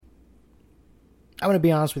I'm going to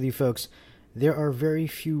be honest with you folks. There are very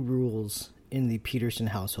few rules in the Peterson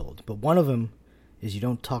household, but one of them is you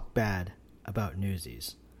don't talk bad about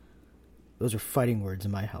Newsies. Those are fighting words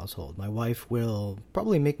in my household. My wife will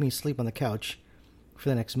probably make me sleep on the couch for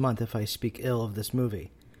the next month if I speak ill of this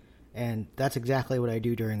movie. And that's exactly what I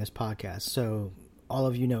do during this podcast. So all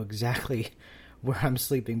of you know exactly where I'm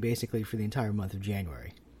sleeping basically for the entire month of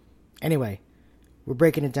January. Anyway, we're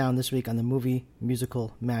breaking it down this week on the movie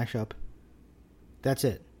musical mashup. That's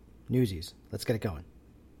it. Newsies. Let's get it going.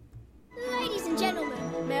 Ladies and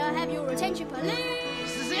gentlemen, may I have your attention, please?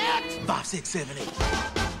 This is it! 5, 6, 7, 8.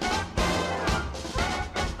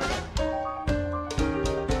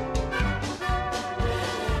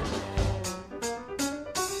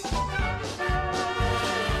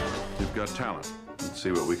 You've got talent. Let's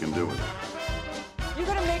see what we can do with it. You're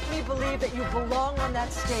gonna make me believe that you belong on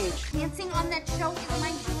that stage. Dancing on that show is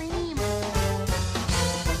my dream.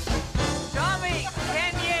 Tommy,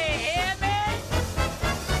 can you hear me?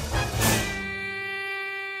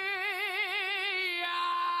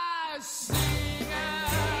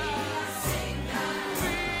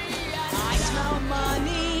 I smell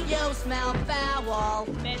money, you smell foul.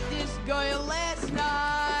 Met this girl last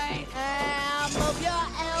night. And move your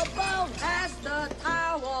elbow past the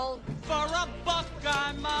towel. For a buck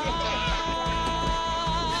I'm mine.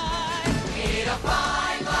 Need a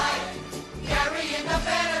fine life, carrying the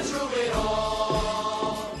banner through it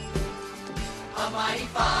all. A mighty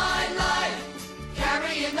fine life,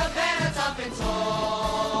 carrying the banner tough and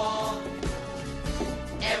tall.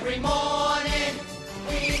 Every morning,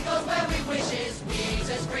 we goes where we wishes, weeds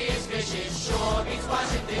as free as fishes, sure beats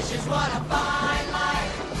washing dishes. What a fine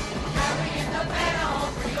life, carrying the banner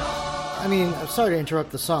home for all. I mean, I'm sorry to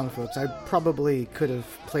interrupt the song, folks. I probably could have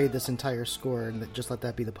played this entire score and just let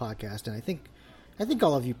that be the podcast, and I think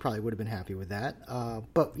all of you probably would have been happy with that.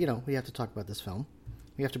 But, you know, we have to talk about this film.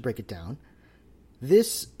 We have to break it down.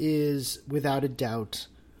 This is, without a doubt,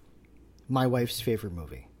 my wife's favorite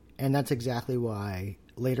movie. And that's exactly why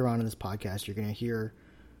later on in this podcast you're going to hear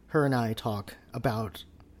her and I talk about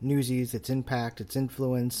Newsies, its impact, its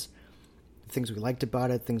influence, things we liked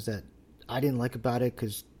about it, things that I didn't like about it,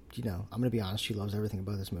 because, you know, I'm going to be honest, she loves everything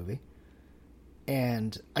about this movie.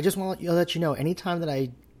 And I just want to let you know, anytime that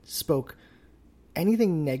I spoke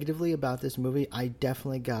anything negatively about this movie, I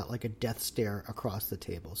definitely got like a death stare across the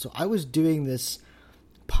table. So I was doing this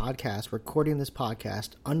podcast, recording this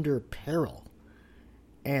podcast under peril.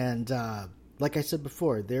 And like I said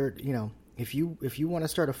before, there, you know, if you want to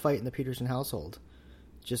start a fight in the Peterson household,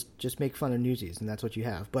 just make fun of Newsies, and that's what you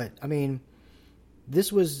have. But I mean,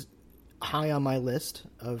 this was high on my list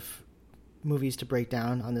of movies to break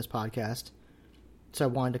down on this podcast, so I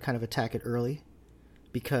wanted to kind of attack it early,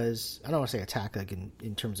 because I don't want to say attack like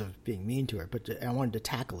in terms of being mean to her, but I wanted to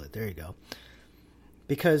tackle it. There you go.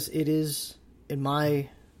 Because it is, in my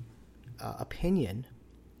opinion,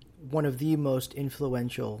 one of the most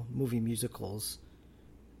influential movie musicals.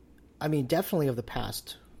 I mean, definitely of the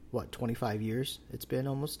past, 25 years it's been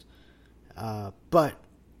almost. But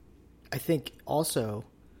I think also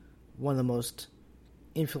one of the most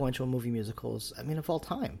influential movie musicals, I mean, of all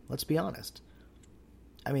time. Let's be honest.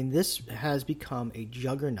 I mean, this has become a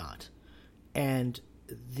juggernaut. And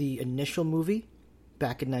the initial movie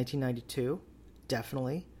back in 1992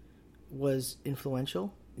 definitely was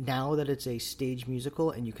influential. Now that it's a stage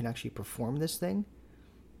musical and you can actually perform this thing,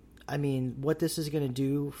 I mean, what this is going to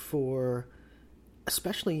do for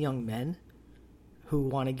especially young men who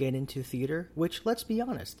want to get into theater, which, let's be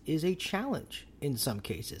honest, is a challenge in some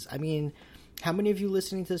cases. I mean, how many of you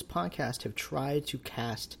listening to this podcast have tried to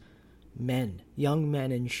cast men, young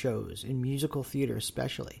men in shows, in musical theater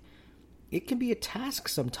especially? It can be a task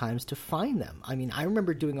sometimes to find them. I mean, I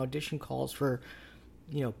remember doing audition calls for,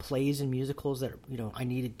 you know, plays and musicals that, you know, I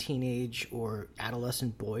needed teenage or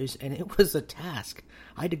adolescent boys, and it was a task.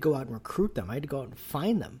 I had to go out and recruit them. I had to go out and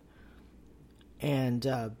find them. And,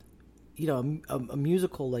 you know, a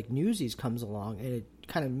musical like Newsies comes along, and it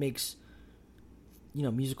kind of makes, you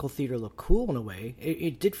know, musical theater look cool in a way.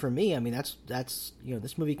 It did for me. I mean, that's you know,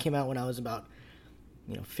 this movie came out when I was about,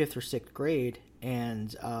 you know, 5th or 6th grade,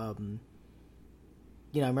 and,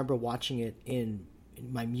 you know, I remember watching it in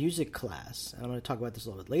my music class. I'm going to talk about this a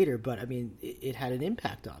little bit later, but I mean, it had an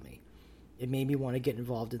impact on me. It made me want to get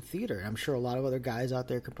involved in theater. And I'm sure a lot of other guys out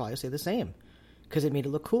there could probably say the same, because it made it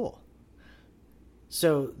look cool.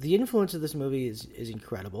 So the influence of this movie is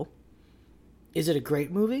incredible. Is it a great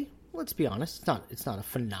movie? Let's be honest. It's not a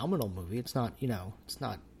phenomenal movie. It's not, you know, it's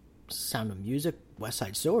not Sound of Music, West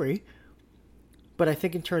Side Story. But I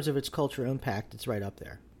think in terms of its cultural impact, it's right up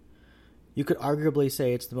there. You could arguably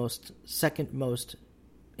say it's the second most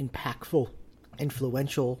impactful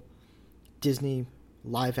influential Disney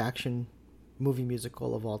live-action movie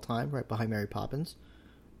musical of all time, right behind Mary Poppins.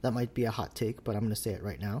 That might be a hot take, but I'm going to say it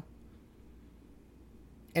right now.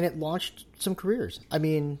 And it launched some careers. I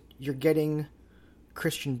mean, you're getting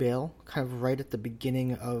Christian Bale kind of right at the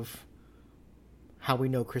beginning of how we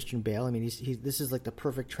know Christian Bale. I mean, this is like the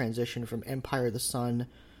perfect transition from Empire of the Sun,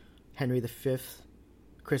 Henry V,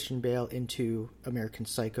 Christian Bale into American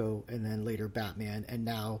Psycho, and then later Batman, and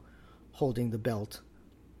now holding the belt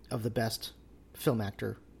of the best film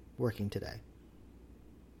actor working today.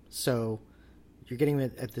 So you're getting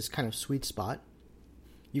it at this kind of sweet spot.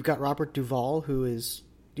 You've got Robert Duvall, who is,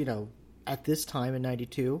 at this time in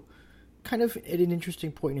 92, kind of at an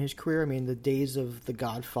interesting point in his career. I mean, the days of The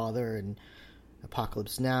Godfather and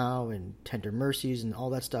Apocalypse Now and Tender Mercies and all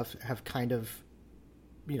that stuff have kind of,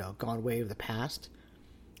 gone way of the past.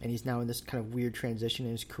 And he's now in this kind of weird transition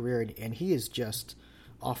in his career, and he is just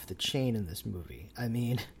off the chain in this movie. I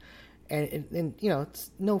mean, and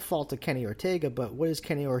it's no fault of Kenny Ortega, but what is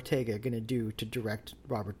Kenny Ortega going to do to direct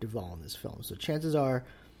Robert Duvall in this film? So chances are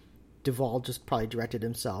Duvall just probably directed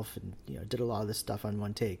himself and, did a lot of this stuff on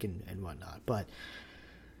one take and whatnot. But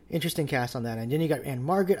interesting cast on that. And then you got Anne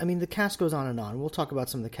Margaret. I mean, the cast goes on and on. We'll talk about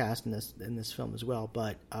some of the cast in this film as well.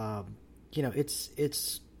 But,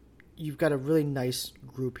 it's you've got a really nice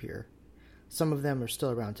group here. Some of them are still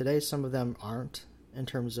around today. Some of them aren't, in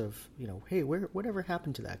terms of, hey, whatever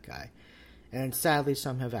happened to that guy? And sadly,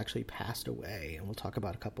 some have actually passed away. And we'll talk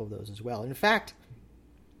about a couple of those as well. In fact,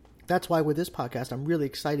 that's why with this podcast, I'm really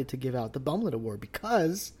excited to give out the Bumlet Award,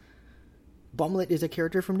 because Bumlet is a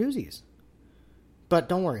character from Newsies. But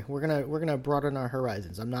don't worry, we're gonna broaden our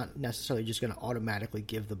horizons. I'm not necessarily just gonna automatically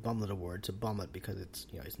give the Bumlet Award to Bumlet because it's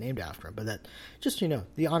it's named after him. But that just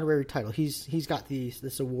the honorary title. He's got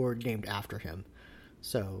this award named after him.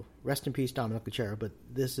 So rest in peace, Dominic Lucero. But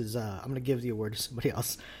this is I'm gonna give the award to somebody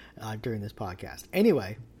else during this podcast.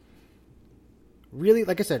 Anyway, really,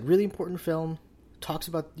 like I said, really important film. Talks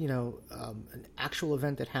about an actual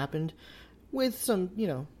event that happened with some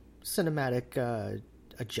cinematic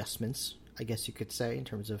adjustments, I guess you could say, in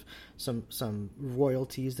terms of some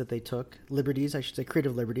royalties that they took, liberties, I should say,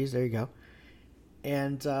 creative liberties. There you go.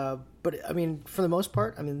 And but I mean, for the most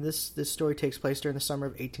part, I mean, this story takes place during the summer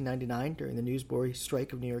of 1899 during the newsboy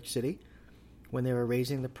strike of New York City, when they were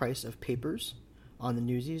raising the price of papers on the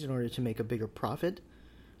Newsies in order to make a bigger profit.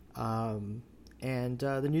 And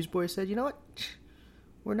the newsboys said, "You know what?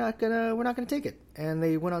 We're not gonna take it," and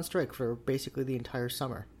they went on strike for basically the entire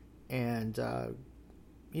summer. And the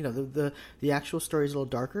actual story is a little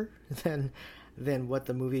darker than what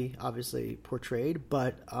the movie obviously portrayed,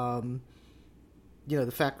 but the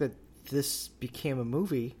fact that this became a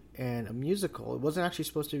movie and a musical, it wasn't actually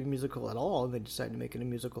supposed to be a musical at all, and they decided to make it a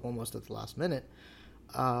musical almost at the last minute,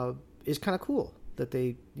 is kind of cool. That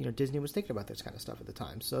they, Disney was thinking about this kind of stuff at the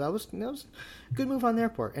time. So that was a good move on their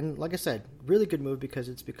part. And like I said, really good move because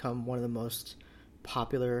it's become one of the most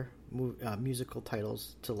popular musical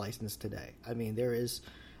titles to license today. I mean,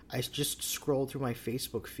 I just scrolled through my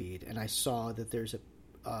Facebook feed and I saw that there's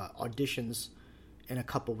auditions in a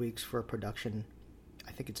couple weeks for a production.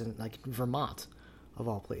 I think it's in Vermont, of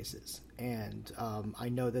all places. And I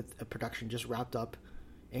know that a production just wrapped up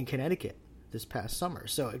in Connecticut this past summer.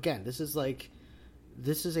 So again, this is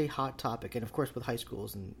a hot topic, and of course with high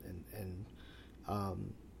schools and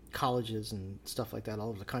colleges and stuff like that all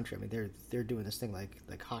over the country. I mean, they're doing this thing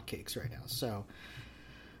like hotcakes right now. So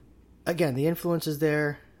again, the influence is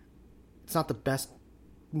there. It's not the best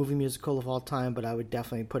movie musical of all time, but I would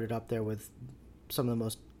definitely put it up there with some of the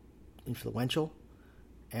most influential.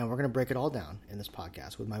 And we're going to break it all down in this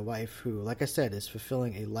podcast with my wife, who, like I said, is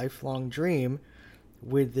fulfilling a lifelong dream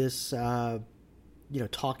with this,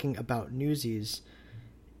 talking about Newsies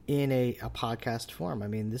in a podcast form. I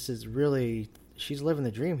mean, this is really, she's living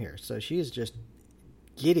the dream here. So she is just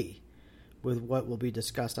giddy with what will be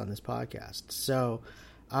discussed on this podcast. So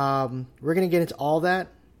we're going to get into all that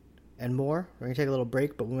and more. We're going to take a little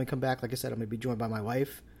break, but when we come back, like I said, I'm going to be joined by my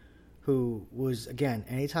wife, who was, again,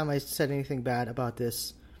 anytime I said anything bad about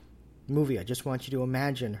this movie, I just want you to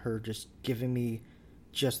imagine her just giving me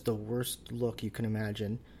just the worst look you can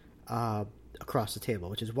imagine across the table,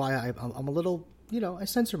 which is why I'm a little, I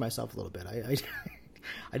censor myself a little bit.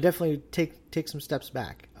 I definitely take some steps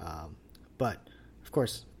back. But, of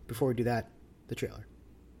course, before we do that, the trailer.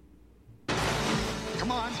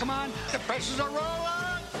 Come on, the presses are rolling!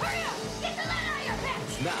 Hurry up! Get the lead out of your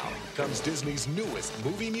pants! Now comes Disney's newest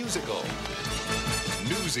movie musical,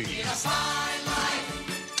 Newsies. In a fine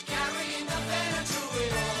life, carrying the banner through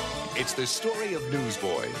it all. It's the story of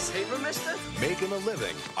newsboys Paper, mister? making a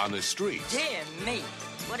living on the streets. Dear me.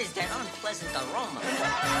 What is that unpleasant aroma?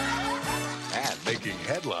 And making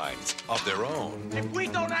headlines of their own. If we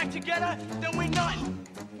don't act together, then we're none.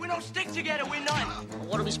 We don't stick together, we're none.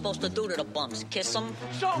 What are we supposed to do to the bums? Kiss them?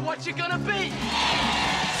 So what's it gonna be?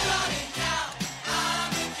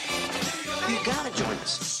 You gotta join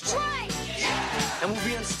us. Right! And we'll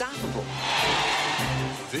be unstoppable.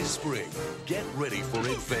 This spring, get ready for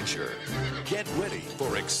adventure. Get ready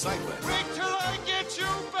for excitement. Wait till I get you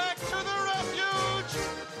back to the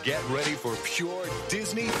refuge! Get ready for pure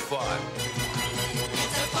Disney fun.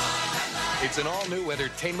 It's an all-new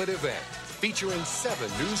entertainment event featuring 7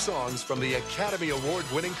 new songs from the Academy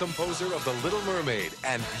Award-winning composer of The Little Mermaid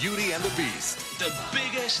and Beauty and the Beast. The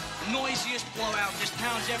biggest, noisiest blowout this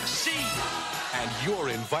town's ever seen. And you're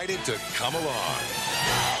invited to come along.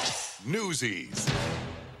 Newsies.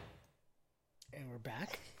 And we're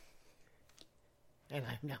back. And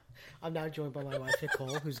I'm now joined by my wife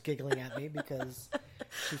Nicole, who's giggling at me because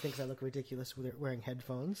she thinks I look ridiculous with wearing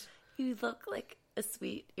headphones. You look like a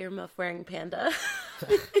sweet earmuff-wearing panda.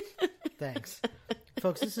 Thanks.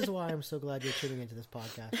 Folks, this is why I'm so glad you're tuning into this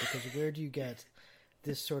podcast, because where do you get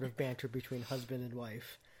this sort of banter between husband and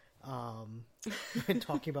wife and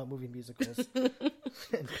talking about movie musicals?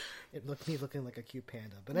 And me looking like a cute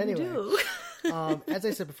panda. But anyway, as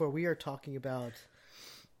I said before, we are talking about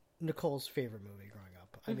Nicole's favorite movie growing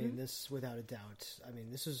up. I mean, this, without a doubt,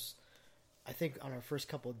 this is... I think on our first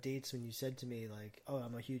couple of dates when you said to me, like, oh,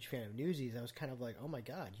 I'm a huge fan of Newsies, I was kind of like, oh my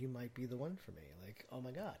God, you might be the one for me. Like, oh my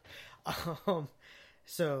God.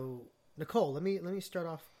 So, Nicole, let me start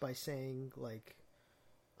off by saying, like,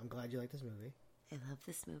 I'm glad you like this movie. I love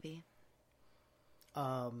this movie.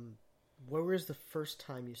 Where was the first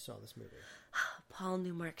time you saw this movie? Paul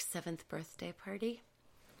Newmark's 7th birthday party.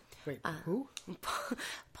 Wait, who?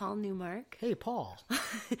 Paul Newmark. Hey, Paul.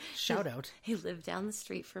 Shout out. He lived down the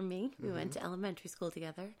street from me. We went to elementary school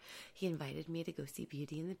together. He invited me to go see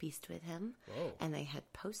Beauty and the Beast with him. Whoa. And they had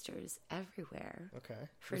posters everywhere. Okay.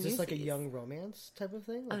 For Is this like a Newsies. young romance type of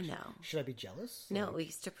thing? Like, Oh, no. Should I be jealous? No, Like- we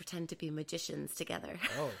used to pretend to be magicians together.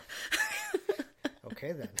 Oh.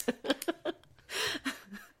 Okay, then.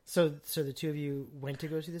 So the two of you went to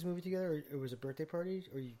go see this movie together, or it was a birthday party,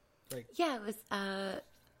 or you like? Yeah, it was.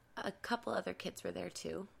 A couple other kids were there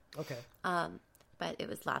too. Okay. But it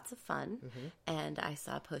was lots of fun, and I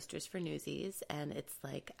saw posters for Newsies, and it's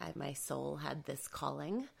like my soul had this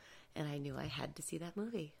calling, and I knew I had to see that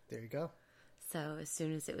movie. There you go. So as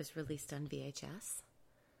soon as it was released on VHS,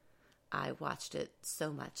 I watched it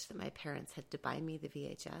so much that my parents had to buy me the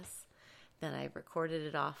VHS. Then I recorded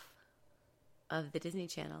it off of the Disney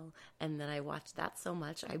Channel, and then I watched that so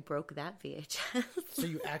much I broke that VHS. So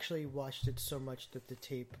you actually watched it so much that the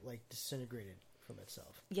tape like disintegrated from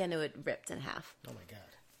itself. Yeah, no, it ripped in half. Oh my God.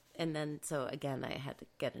 And then, so again, I had to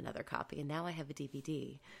get another copy, and now I have a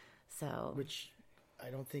DVD. So, Which I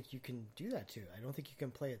don't think you can do that to. I don't think you can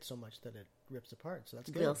play it so much that it rips apart. So that's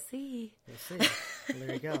good. we'll see. We'll see. Well,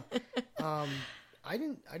 there you go. I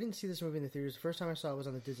didn't see this movie in the theaters. The first time I saw it was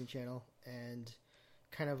on the Disney Channel, and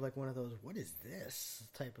kind of like one of those "what is this"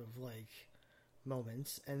 type of like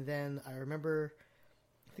moments. And then I remember,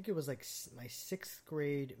 I think it was like my 6th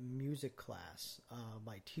grade music class.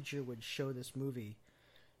 My teacher would show this movie,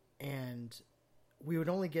 and we would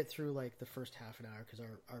only get through like the first half an hour because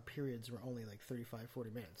our periods were only like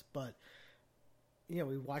 35-40 minutes. But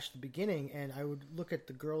we watched the beginning, and I would look at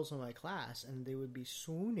the girls in my class, and they would be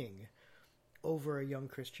swooning over a young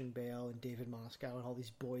Christian Bale and David Moscow and all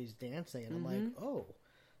these boys dancing. And I'm like, oh,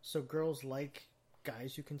 so girls like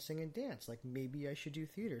guys who can sing and dance. Like, maybe I should do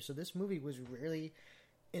theater. So this movie was really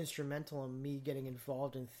instrumental in me getting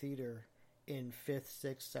involved in theater in 5th,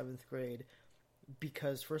 6th, 7th grade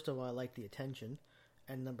because, first of all, I liked the attention.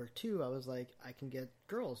 And number 2, I was like, I can get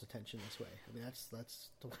girls' attention this way. I mean, that's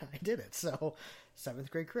the way I did it. So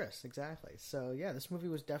 7th grade Chris, exactly. So, yeah, this movie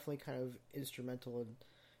was definitely kind of instrumental and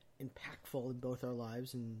impactful in both our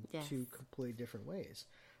lives in 2 completely different ways.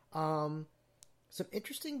 Some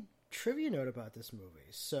interesting trivia note about this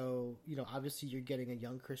movie. So, obviously you're getting a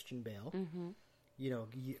young Christian Bale.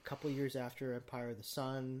 A couple of years after Empire of the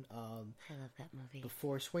Sun. I love that movie.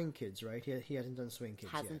 Before Swing Kids, right? He hasn't done Swing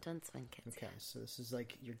Kids yet. Hasn't done Swing Kids Okay, yet. so this is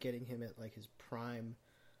like you're getting him at like his prime.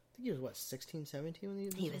 I think he was 16, 17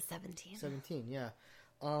 when He was 17. 17, yeah.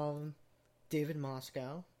 David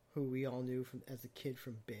Moscow, who we all knew as a kid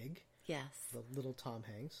from Big. Yes. The little Tom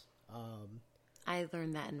Hanks. I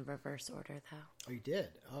learned that in reverse order, though. Oh, you did?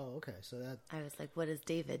 Oh, okay. So that... I was like, what is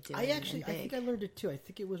David doing I think Big? I learned it, too. I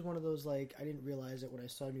think it was one of those, like, I didn't realize it when I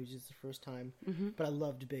saw Newsies the first time, but I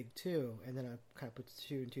loved Big, too. And then I kind of put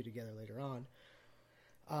 2 and 2 together later on.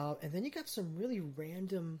 And then you got some really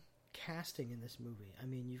random casting in this movie. I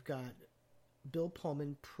mean, you've got Bill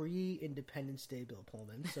Pullman, pre-Independence Day Bill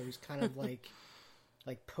Pullman, so he's kind of like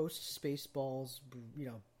post Spaceballs,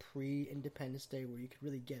 pre-Independence Day, where you could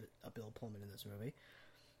really get a Bill Pullman in this movie.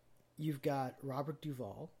 You've got Robert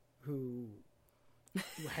Duvall, who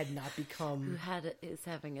had not become... is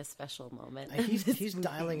having a special moment. He's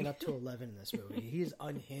dialing it up to 11 in this movie. He is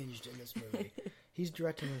unhinged in this movie. He's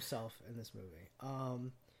directing himself in this movie.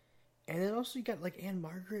 And then also you got Anne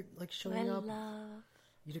Margaret showing up.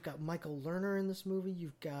 You've got Michael Lerner in this movie.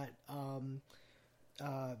 You've got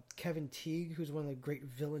Kevin Teague, who's one of the great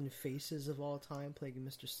villain faces of all time, playing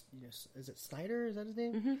Mr. Is it Snyder? Is that his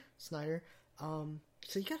name? Mm-hmm. Snyder.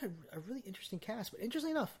 So you got a really interesting cast. But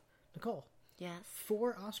interestingly enough, Nicole. Yes.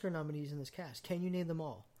 4 Oscar nominees in this cast. Can you name them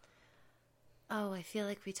all? Oh, I feel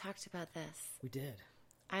like we talked about this. We did.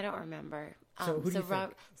 I don't remember. So who do you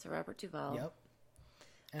think? So Robert Duvall. Yep.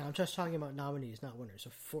 And I'm just talking about nominees, not winners.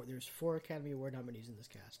 So there's 4 Academy Award nominees in this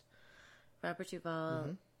cast. Robert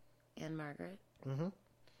Duvall, Anne Margaret.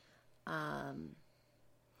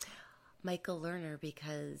 Michael Lerner,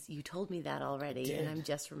 because you told me that already, and I'm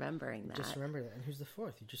just remembering that. Just remember that. And who's the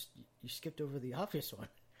 4th? You skipped over the obvious one.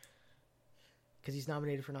 Because he's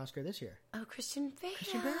nominated for an Oscar this year. Oh, Christian Bale.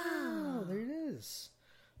 Christian Bale. There it is.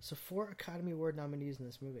 So 4 Academy Award nominees in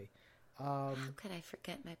this movie. How could I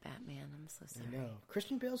forget my Batman? I'm so sorry. I know.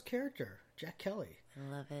 Christian Bale's character, Jack Kelly.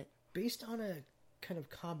 I love it. Based on a kind of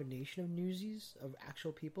combination of Newsies, of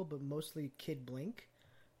actual people, but mostly Kid Blink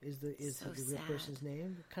is the real person's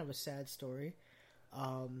name. Kind of a sad story.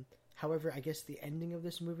 However, I guess the ending of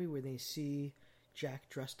this movie where they see Jack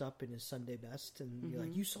dressed up in his Sunday best and you're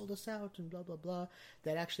like, you sold us out and blah blah blah,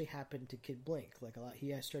 that actually happened to Kid Blink.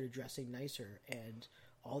 He started dressing nicer, and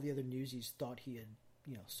all the other Newsies thought he had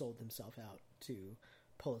sold himself out to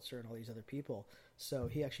Pulitzer and all these other people, so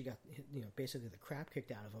he actually got basically the crap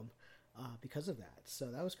kicked out of him because of that.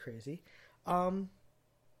 So that was crazy. One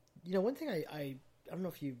thing I don't know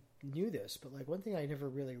if you knew this, but one thing I never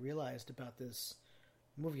really realized about this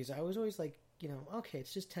movie is I was always like, okay,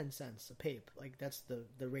 it's just 10 cents a pape. That's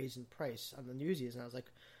the raise in price on the Newsies. And I was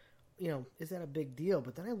like, is that a big deal?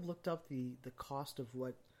 But then I looked up the cost of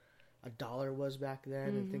what $1 was back then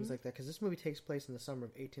and things like that. Because this movie takes place in the summer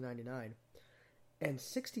of 1899. And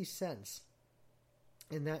 60 cents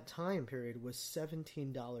in that time period was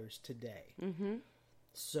 $17 today. Mm-hmm.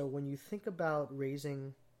 So when you think about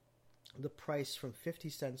raising the price from 50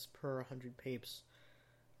 cents per 100 papes,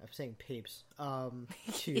 I'm saying papes,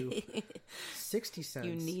 to 60 cents.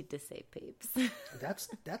 You need to say papes. That's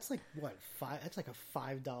like what, that's like a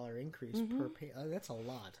 $5 increase per pape. That's a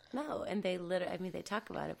lot. No, and they they talk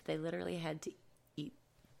about it, but they literally had to eat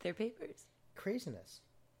their papers. Craziness.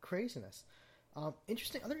 Other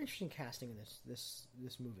interesting casting in this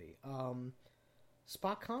movie.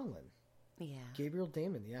 Spock Conlon. Yeah. Gabriel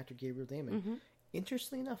Damon, the actor Gabriel Damon.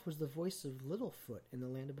 Interestingly enough, was the voice of Littlefoot in The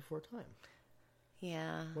Land of Before Time.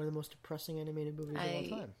 Yeah. One of the most depressing animated movies of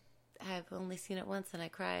all time. I've only seen it once and I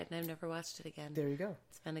cried and I've never watched it again. There you go.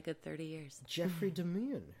 It's been a good 30 years. Jeffrey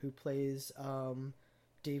DeMunn, who plays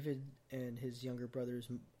David and his younger brother's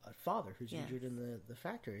father, who's injured in the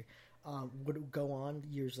factory, would go on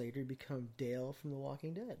years later to become Dale from The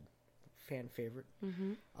Walking Dead. Fan favorite.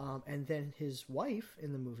 And then his wife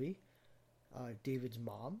in the movie, David's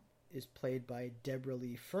mom, is played by Deborah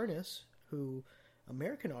Lee Furness, who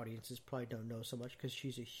American audiences probably don't know so much because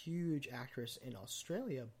she's a huge actress in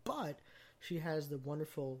Australia, but she has the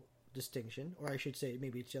wonderful distinction, or I should say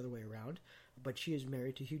maybe it's the other way around, but she is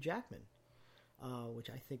married to Hugh Jackman, which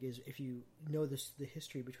I think is, if you know the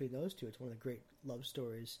history between those two, it's one of the great love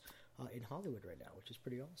stories in Hollywood right now, which is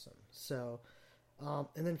pretty awesome. So,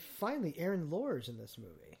 and then finally, Aaron Lohr's in this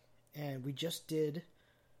movie, and we just did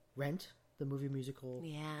Rent, the movie musical,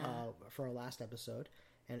 for our last episode.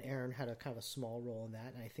 And Aaron had a kind of a small role in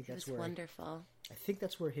that, and I think that's where wonderful. I think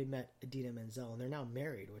that's where he met Idina Menzel, and they're now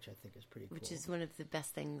married, which I think is pretty cool. Which is one of the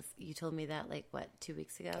best things. You told me that 2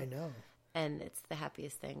 weeks ago. I know, and it's the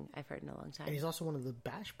happiest thing I've heard in a long time. And he's also one of the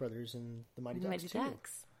Bash brothers in the Mighty Ducks too.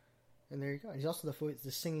 And there you go. And he's also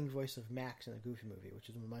the singing voice of Max in the Goofy movie, which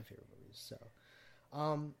is one of my favorite movies.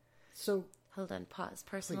 So hold on, pause.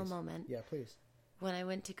 Personal moment. Yeah, please. When I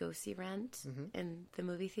went to go see Rent in the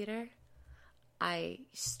movie theater, I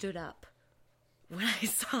stood up when I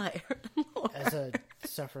saw Aaron Lohr. As a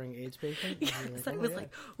suffering AIDS patient? Yes, I was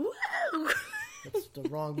like, whoa! It's the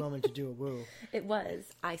wrong moment to do a woo. It was.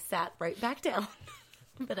 I sat right back down.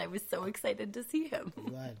 But I was so excited to see him. I'm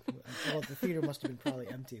glad. Well, the theater must have been probably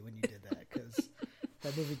empty when you did that, because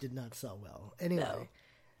that movie did not sell well. Anyway,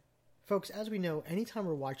 folks, as we know, anytime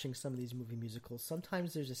we're watching some of these movie musicals,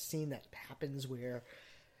 sometimes there's a scene that happens where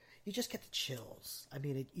you just get the chills. I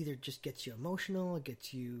mean, it either just gets you emotional, it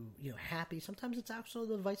gets you, happy. Sometimes it's actually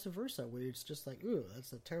the vice versa, where it's just like, ooh,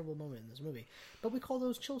 that's a terrible moment in this movie. But we call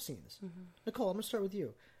those chill scenes. Mm-hmm. Nicole, I'm going to start with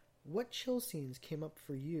you. What chill scenes came up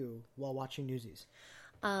for you while watching Newsies?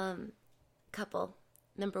 Couple.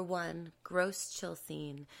 Number one, gross chill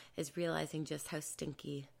scene is realizing just how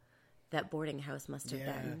stinky that boarding house must have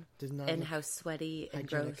been. And how sweaty and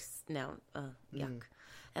gross. No, yuck.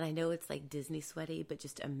 And I know it's like Disney sweaty, but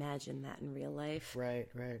just imagine that in real life. Right.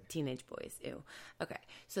 Teenage boys, ew. Okay,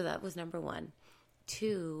 so that was number one.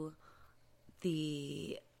 Two,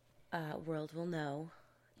 the World Will Know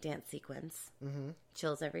dance sequence. Mm-hmm.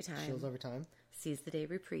 Chills every time. Seize the Day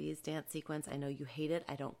reprise dance sequence. I know you hate it.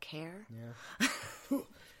 I don't care. Yeah.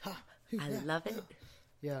 I love it.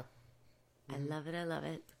 Yeah. Mm-hmm. I love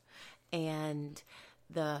it. And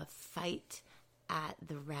the fight at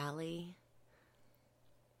the rally.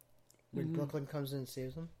 When Brooklyn comes in and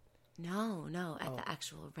saves them? No, at the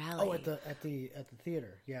actual rally. Oh, at the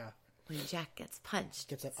theater, yeah. When Jack gets punched.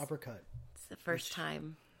 Gets an uppercut. It's the first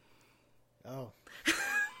time. Oh.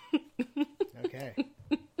 Okay.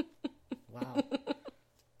 Wow.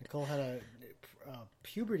 Nicole had a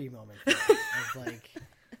puberty moment there of like,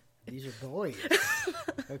 these are boys.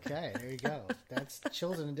 Okay, there you go. That's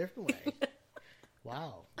chills in a different way.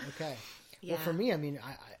 Wow. Okay. Yeah. Well, for me, I mean,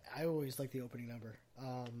 I always like the opening number.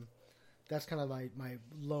 That's kind of my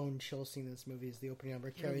lone chill scene in this movie is the opening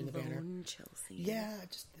number, carrying the banner. Lone chill scene. Yeah,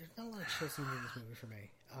 just there's not a lot of chill scenes in this movie for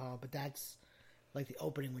me. But that's like the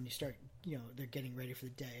opening when you start, they're getting ready for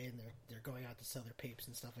the day and they're going out to sell their papes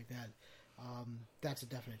and stuff like that. That's a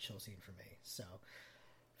definite chill scene for me. So,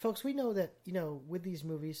 folks, we know that, with these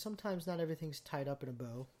movies, sometimes not everything's tied up in a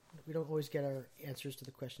bow. We don't always get our answers to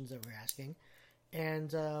the questions that we're asking.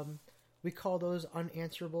 And we call those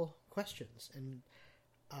unanswerable questions. And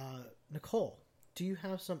Nicole, do you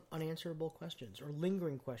have some unanswerable questions, or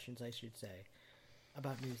lingering questions, I should say,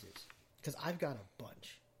 about Newsies? Because I've got a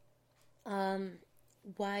bunch.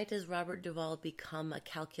 Why does Robert Duvall become a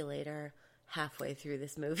calculator halfway through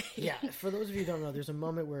this movie? Yeah, for those of you who don't know, there's a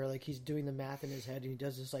moment where like he's doing the math in his head and he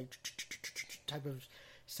does this like type of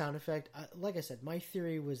sound effect. Like I said, my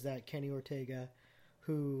theory was that Kenny Ortega,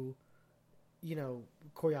 who,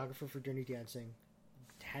 choreographer for Dirty Dancing,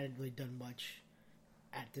 hadn't really done much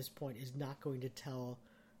at this point, is not going to tell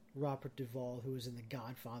Robert Duvall, who was in The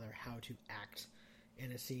Godfather, how to act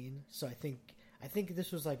in a scene. So I think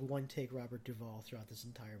this was like one take Robert Duvall throughout this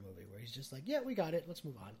entire movie, where he's just like, yeah, we got it, let's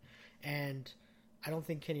move on. And I don't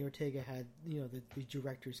think Kenny Ortega had, the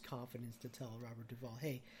director's confidence to tell Robert Duvall,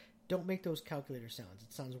 hey, don't make those calculator sounds.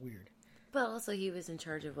 It sounds weird. But also he was in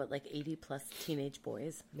charge of, 80 plus teenage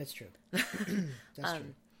boys. That's true. That's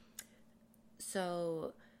true.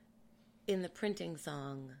 So, in the printing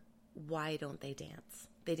song, why don't they dance?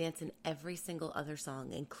 They dance in every single other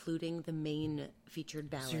song, including the main featured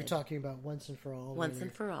ballad. So you're talking about Once and For All? Once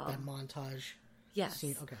and For All. That montage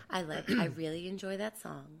scene? Okay. I really enjoy that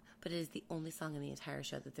song, but it is the only song in the entire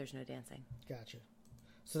show that there's no dancing. Gotcha.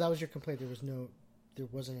 So that was your complaint. There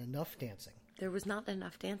wasn't enough dancing. There was not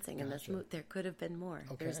enough dancing in this movie. There could have been more.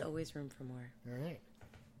 Okay. There's always room for more. All right.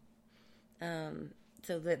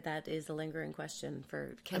 So that is a lingering question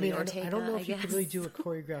for Kenny Ortega. I don't know if you could really do a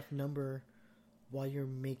choreographed number while you're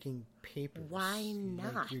making papers. Why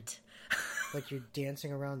not? Like you're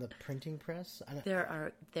dancing around the printing press?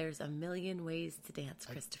 There's a million ways to dance,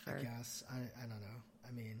 Christopher. I guess. I don't know.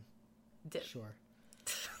 I mean, sure.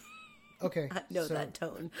 Okay. I know that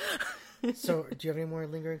tone. So, do you have any more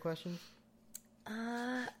lingering questions?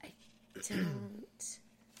 I don't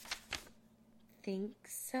think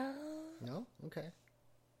so. No? Okay.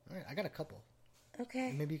 All right. I got a couple.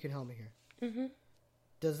 Okay. Maybe you can help me here. Mm-hmm.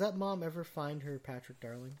 Does that mom ever find her Patrick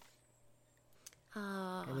Darling?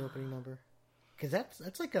 In the opening number? Because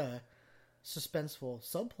that's like a suspenseful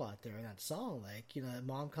subplot there in that song. Like,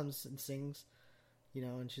 mom comes and sings,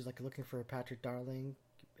 and she's like looking for Patrick Darling,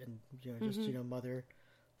 and just mother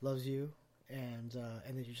loves you, and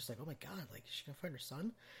then you're just like, oh my god, like is she gonna find her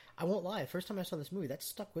son? I won't lie, first time I saw this movie, that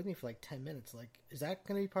stuck with me for like 10 minutes. Like, is that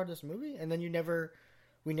gonna be part of this movie? And then we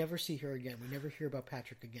never see her again. We never hear about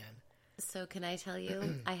Patrick again. So can I tell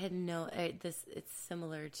you, I had it's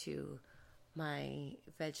similar to my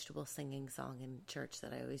vegetable singing song in church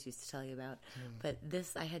that I always used to tell you about. But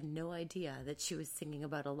this, I had no idea that she was singing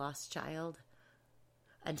about a lost child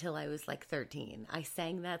until I was like 13. I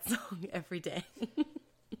sang that song every day.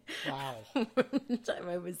 Wow. From the time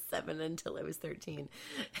I was 7 until I was 13.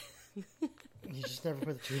 You just never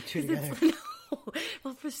put the two together. No.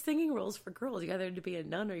 Well, for singing roles for girls, you either had to be a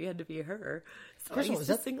nun or you had to be her. So First I of all,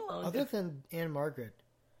 used to sing along. Other than Anne Margaret,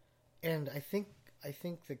 and I think I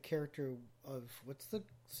think the character of, what's the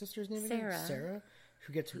sister's name Sarah. again? Sarah,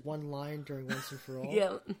 who gets one line during Once and For All.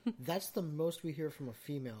 Yeah. That's the most we hear from a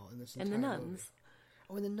female in this entire And the movie. nuns.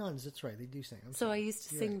 Oh, and the nuns, that's right, they do sing. So I used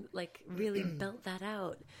to sing, like, really belt that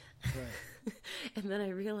out. Right. And then I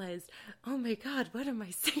realized, oh my God, what am I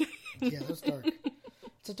singing? Yeah, that's dark.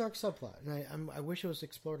 It's a dark subplot, and I wish it was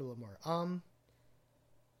explored a little more.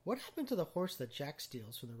 What happened to the horse that Jack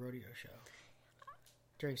steals from the rodeo show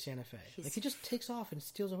during Santa Fe? He just takes off and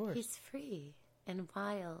steals a horse. He's free and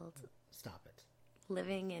wild. Stop it.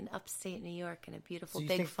 Living in upstate New York in a beautiful So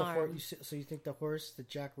big farm. So you think the horse that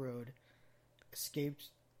Jack rode escaped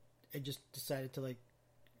and just decided to, like,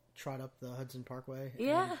 trot up the Hudson Parkway?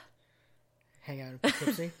 Yeah. Hang out in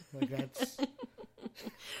Poughkeepsie? Like, that's...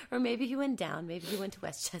 Or maybe he went down. Maybe he went to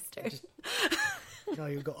Westchester. No,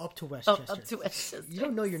 you go up to Westchester. Up to Westchester. You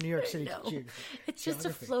don't know your New York City No. It's just a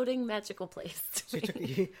floating magical place. So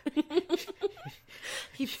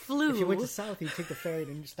he flew. If you went to South, you'd take the ferry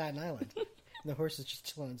to Staten Island. And the horse is just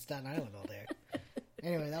chilling on Staten Island all day.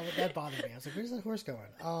 Anyway, that bothered me. I was like, where's that horse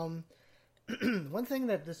going? One thing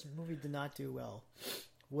that this movie did not do well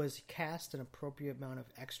was cast an appropriate amount of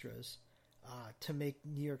extras to make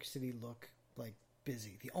New York City look like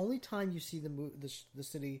busy. The only time you see the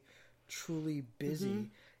city truly busy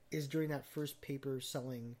is during that first paper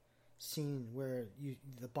selling scene where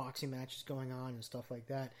the boxing match is going on and stuff like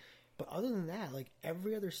that. But other than that, like,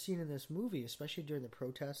 every other scene in this movie, especially during the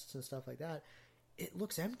protests and stuff like that, it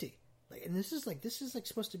looks empty. Like, and this is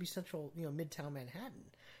supposed to be central, Midtown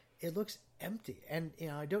Manhattan. It looks empty, and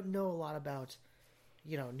I don't know a lot about,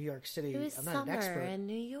 New York City. It was I'm not summer an expert in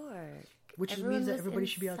New York, which Everyone means that was everybody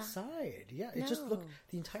should be inside. outside. Yeah, it just the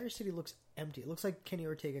entire city looks empty. It looks like Kenny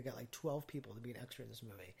Ortega got like 12 people to be an extra in this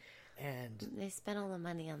movie, and They spent all the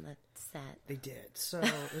money on the set. they did. So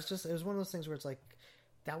it was one of those things where it's like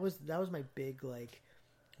that was my big, like,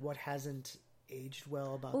 what hasn't aged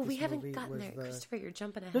well about Well, this we haven't movie gotten was there, the Christopher. You're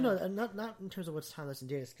jumping ahead. no, not in terms of what's timeless and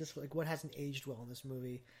dated. It's just like what hasn't aged well in this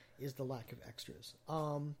movie is the lack of extras.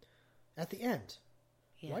 At the end,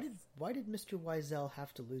 Yes. why did Mr. Wiesel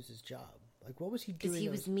have to lose his job? Like, what was he doing? Because he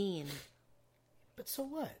was mean. But so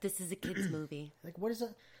what? This is a kid's movie. Like, what is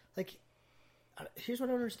that? Like, here's what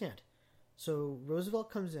I don't understand. So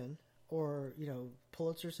Roosevelt comes in, or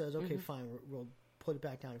Pulitzer says, "Okay, fine, we'll put it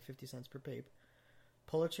back down to 50 cents per pape."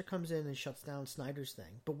 Pulitzer comes in and shuts down Snyder's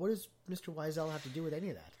thing. But what does Mr. Wiesel have to do with any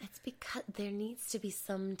of that? It's because there needs to be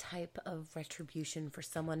some type of retribution for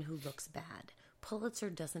someone who looks bad. Pulitzer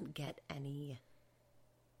doesn't get any,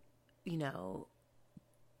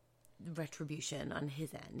 retribution on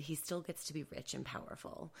his end. He still gets to be rich and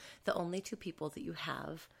powerful. The only two people that you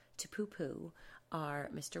have to poo-poo are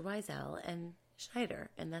Mr. Wiesel and Schneider,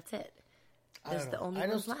 and that's it. Those are the only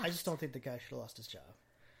ones left. I just don't think the guy should have lost his job.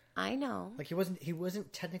 I know. Like, he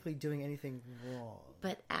wasn't technically doing anything wrong.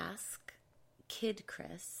 But ask Kid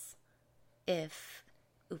Chris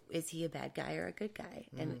is he a bad guy or a good guy?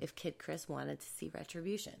 And if Kid Chris wanted to see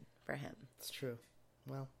retribution for him. It's true.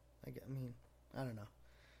 Well, I mean, I don't know.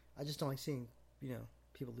 I just don't like seeing,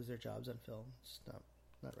 people lose their jobs on film. It's not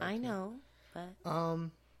right. I know, but...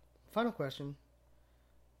 Final question.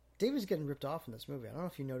 David's getting ripped off in this movie. I don't know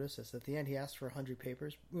if you noticed this. At the end, he asked for 100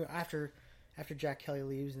 papers. After Jack Kelly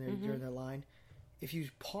leaves and they're during that line, if you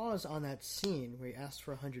pause on that scene where he asks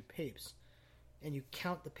for 100 papers, and you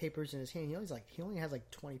count the papers in his hand, he only has like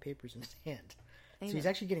 20 papers in his hand. So he's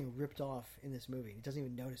actually getting ripped off in this movie. He doesn't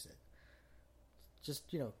even notice it. Just,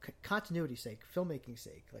 continuity's sake, filmmaking's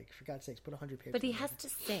sake. Like, for God's sakes, put 100 papers. But he has to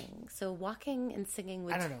sing. So walking and singing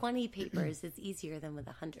with 20 papers is easier than with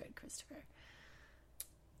 100, Christopher.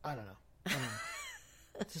 I don't know.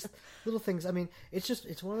 It's just little things. I mean, it's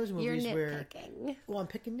one of those movies You're where I'm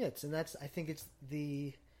picking nits, and I think it's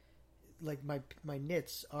the, like, my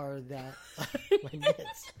nits are that my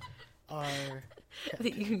nits are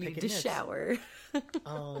that you need to shower.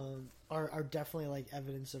 Are definitely like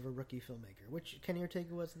evidence of a rookie filmmaker, which Kenny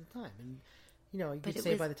Ortega was at the time, and you could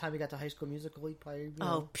say by the time he got to High School Musical, he probably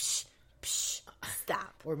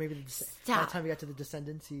stop, or maybe by the time he got to The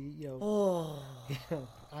Descendants, he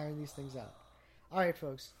iron these things out. All right,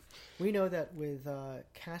 folks, we know that with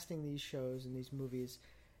casting these shows and these movies,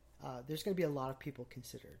 there's going to be a lot of people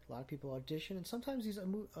considered. A lot of people audition, and sometimes these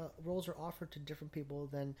roles are offered to different people,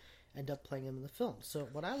 then end up playing them in the film. So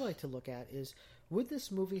what I like to look at is, would this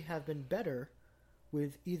movie have been better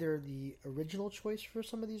with either the original choice for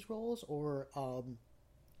some of these roles or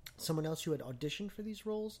someone else who had auditioned for these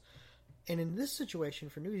roles? And in this situation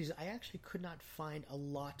for Newsies, I actually could not find a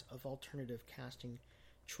lot of alternative casting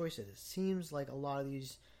choices. It seems like a lot of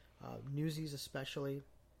these Newsies especially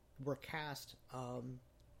were cast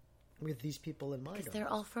with these people in mind. Because they're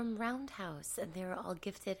all from Roundhouse, and they're all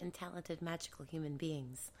gifted and talented, magical human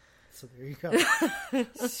beings. So there you go.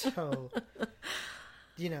 So,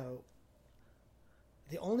 the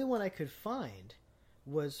only one I could find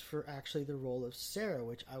was for actually the role of Sarah,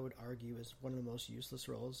 which I would argue is one of the most useless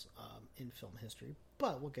roles in film history.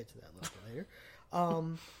 But we'll get to that a little bit later.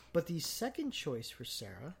 But the second choice for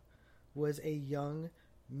Sarah was a young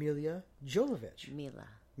Mila Jovovich. Mila.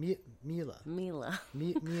 Mila.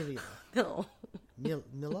 No.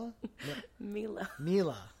 Mila? Mila.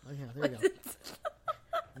 Oh, yeah, there we go.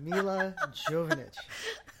 Mila Jovovich.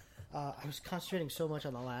 I was concentrating so much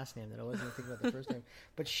on the last name that I wasn't even thinking about the first name.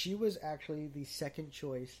 But she was actually the second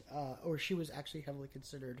choice, or she was actually heavily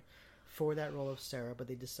considered for that role of Sarah, but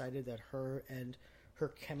they decided that her and her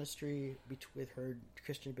chemistry with her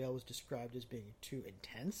Christian Bale was described as being too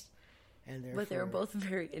intense. And therefore, but they were both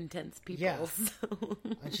very intense people. Yeah. So.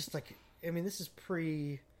 I just this is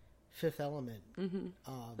pre-Fifth Element. Mm-hmm.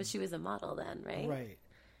 But she was a model then, right? Right.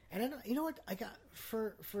 And you know what? I got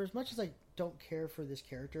for as much as I don't care for this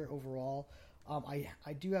character overall, I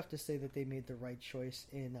do have to say that they made the right choice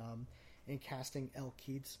in casting Elle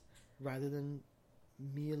Keats rather than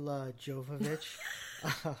Mila Jovovich.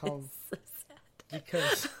 So sad.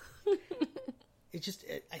 Because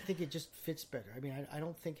I think it just fits better. I mean, I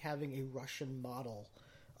don't think having a Russian model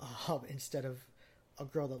instead of a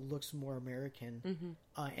girl that looks more American,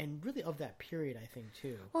 and really of that period, I think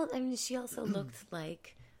too. Well, I mean, she also looked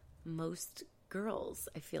like most girls.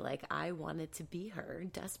 I feel like I wanted to be her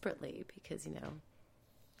desperately because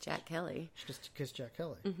Jack Kelly. She just kissed Jack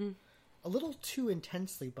Kelly. Mm-hmm. A little too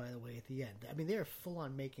intensely, by the way, at the end. I mean, they are full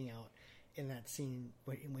on making out in that scene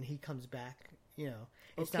when he comes back.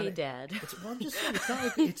 It's okay, not Dad. Well, I'm just saying, it's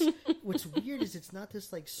not like what's weird is it's not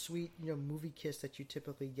this like sweet, movie kiss that you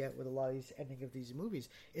typically get with a lot of these ending of these movies.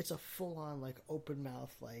 It's a full on like open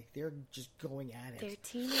mouth, like they're just going at it. They're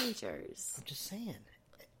teenagers. I'm just saying.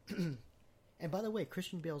 And by the way,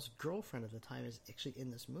 Christian Bale's girlfriend at the time is actually in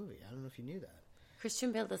this movie. I don't know if you knew that.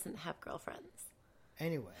 Christian Bale doesn't have girlfriends.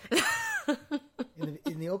 Anyway,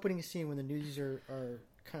 in the opening scene when the Newsies are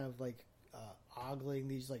kind of like ogling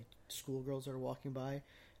these like schoolgirls that are walking by,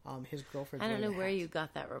 his girlfriend. I don't know where you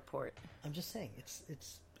got that report. I'm just saying it's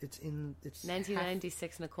in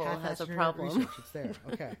 1996. Nicole has a problem. Research. It's there.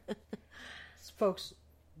 Okay, folks.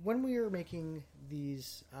 When we are making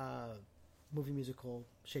these movie musical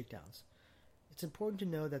shakedowns, it's important to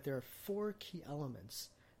know that there are 4 key elements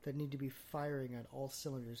that need to be firing on all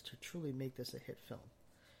cylinders to truly make this a hit film.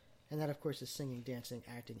 And that, of course, is singing, dancing,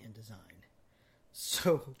 acting, and design.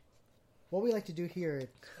 So, what we like to do here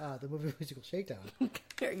at the Movie Musical Shakedown...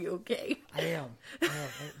 Are you okay? I am.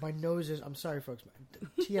 My nose is... I'm sorry, folks.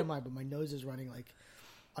 TMI, but my nose is running like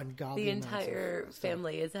ungodly. The entire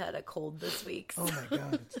family has had a cold this week. So. Oh my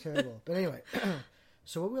God, it's terrible. But anyway,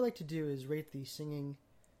 so what we like to do is rate the singing,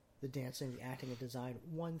 the dancing, the acting, and design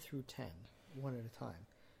 1 through 10, one at a time.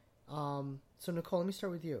 So Nicole, let me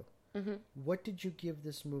start with you. Mm-hmm. What did you give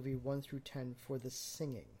this movie 1 through 10 for the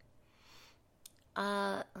singing?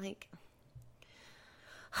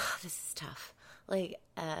 This is tough.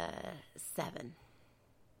 7.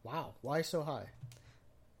 Wow, why so high?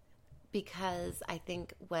 Because I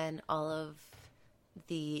think when all of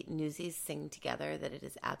the Newsies sing together, that it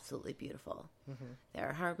is absolutely beautiful. Mm-hmm. There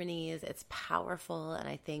are harmonies, it's powerful, and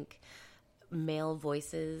I think male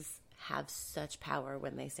voices have such power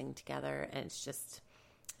when they sing together, and it's just,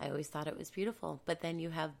 I always thought it was beautiful. But then you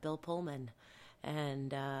have Bill Pullman,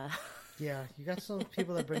 and yeah, you got some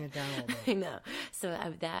people that bring it down a little bit. I know. So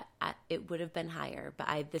it would have been higher,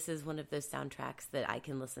 but this is one of those soundtracks that I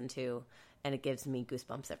can listen to, and it gives me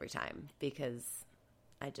goosebumps every time because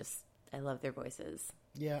I love their voices.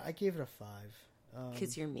 Yeah, I gave it a 5.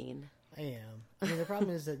 Because you're mean. I am. I mean, the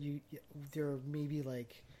problem is that there are maybe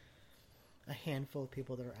like a handful of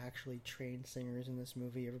people that are actually trained singers in this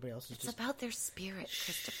movie. Everybody else is It's about their spirit,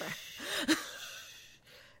 Christopher.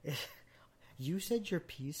 You said your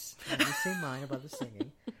piece. You say mine about the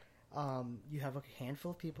singing. You have a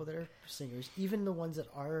handful of people that are singers. Even the ones that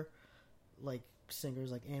are like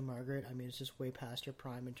singers, like Anne Margaret. I mean, it's just way past her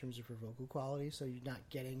prime in terms of her vocal quality. So you're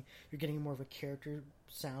getting more of a character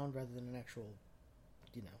sound rather than an actual,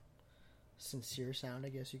 sincere sound, I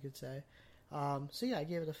guess you could say. So yeah, I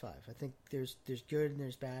gave it a 5. I think there's good and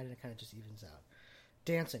there's bad, and it kind of just evens out.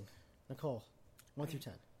 Dancing, Nicole, 1 through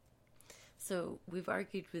 10. So we've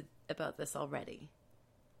argued about this already.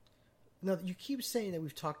 No, you keep saying that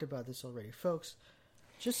we've talked about this already. Folks,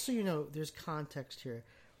 just so you know, there's context here.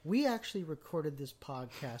 We actually recorded this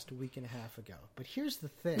podcast a week and a half ago. But here's the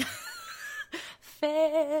thing.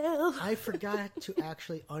 Fail. I forgot to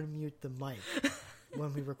actually unmute the mic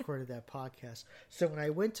when we recorded that podcast. So when I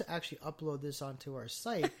went to actually upload this onto our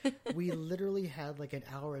site, we literally had like an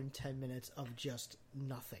hour and 10 minutes of just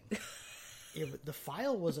nothing. The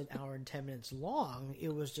file was an hour and 10 minutes long.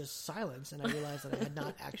 It was just silence, and I realized that I had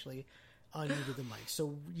not actually unmuted the mic.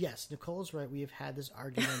 So yes, Nicole's right. We have had this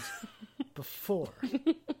argument before.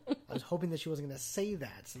 I was hoping that she wasn't going to say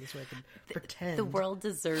that, so this way I can pretend. The world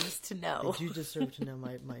deserves to know. They do deserve to know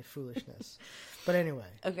my foolishness. But anyway.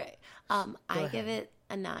 Okay. I give it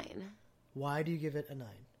a 9. Why do you give it a 9?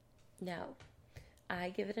 No. I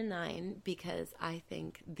give it a 9 because I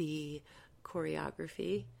think the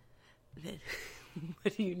choreography...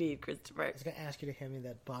 What do you need, Christopher? I was going to ask you to hand me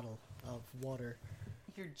that bottle of water.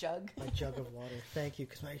 Your jug? My jug of water. Thank you,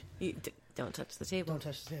 because don't touch the table. Don't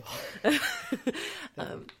touch the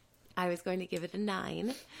table. I was going to give it a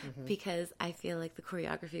 9 because I feel like the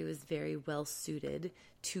choreography was very well suited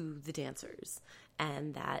to the dancers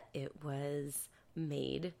and that it was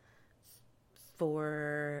made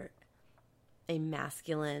for a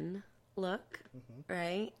masculine look,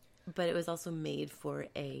 right? But it was also made for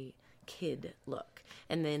a kid look.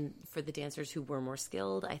 And then for the dancers who were more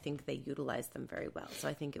skilled, I think they utilized them very well. So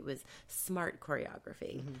I think it was smart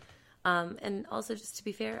choreography. And also, just to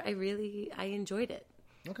be fair, I enjoyed it.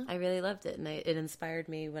 Okay. I really loved it, and it inspired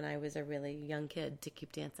me when I was a really young kid to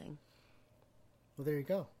keep dancing. Well, there you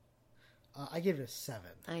go. I gave it a 7.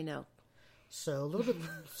 I know. So a little bit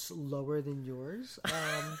lower than yours.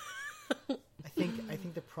 I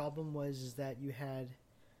think the problem was that you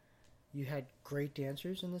had great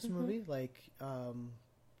dancers in this movie, like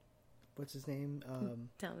what's his name?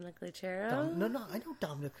 Dominic Lucero. No, I know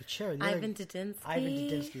Dominic Lucero. Ivan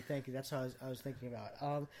Didinsky. Thank you. That's how I was thinking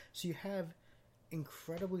about. So you have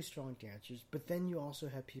incredibly strong dancers, but then you also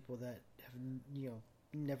have people that have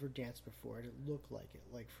never danced before and it looked like it.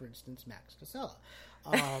 Like for instance, Max Casella.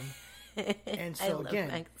 And so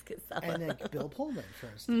again, and then Bill Pullman, for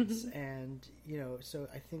instance, and so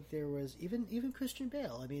I think there was even Christian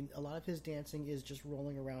Bale. I mean, a lot of his dancing is just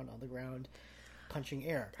rolling around on the ground, punching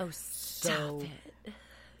air. Oh, stop it!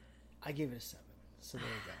 I gave it a 7. So there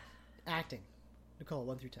you go. Acting, Nicole,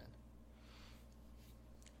 1 through 10.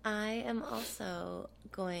 I am also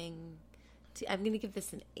I'm going to give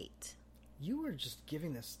this an 8. You were just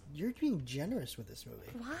giving this. You're being generous with this movie.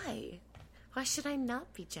 Why? Why should I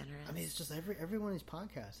not be generous? I mean, it's just every one of these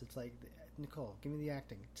podcasts. It's like, Nicole, give me the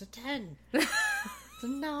acting. It's a 10. It's a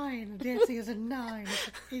 9. Dancing is a 9. It's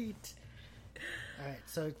an 8. All right,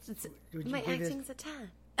 so my acting's a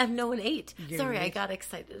 10. No, an 8. Sorry, I got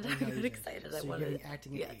excited. I got excited. So you're giving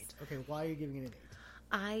acting an 8. Okay, why are you giving it an 8?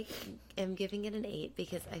 I am giving it an 8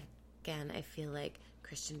 because I feel like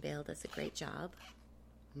Christian Bale does a great job.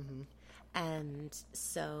 And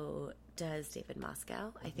so does David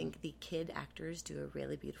Moscow. I think the kid actors do a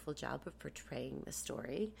really beautiful job of portraying the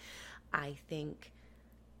story. I think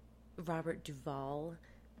Robert Duvall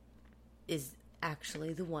is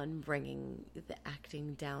actually the one bringing the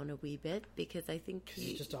acting down a wee bit because I think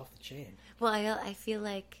he's just off the chain. Well, I feel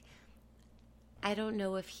like I don't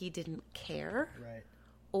know if he didn't care. Right.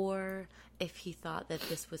 Or if he thought that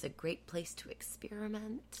this was a great place to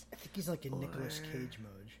experiment. I think he's like in Nicolas Cage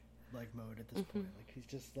mode at this point. Like he's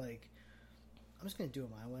just like, I'm just going to do it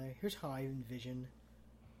my way. Here's how I envision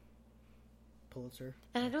Pulitzer.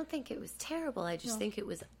 And I don't think it was terrible. I just think it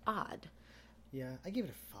was odd. Yeah, I gave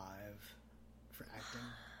it a 5 for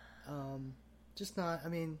acting. Just not. I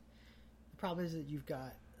mean, the problem is that you've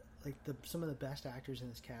got like some of the best actors in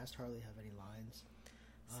this cast hardly have any lines.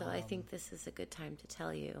 So I think this is a good time to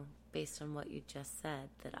tell you, based on what you just said,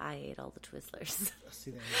 that I ate all the Twizzlers.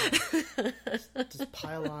 See that? just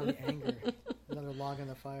pile on the anger. Another log on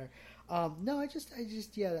the fire. No, I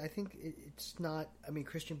think it's not. I mean,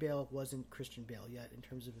 Christian Bale wasn't Christian Bale yet in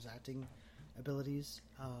terms of his acting abilities.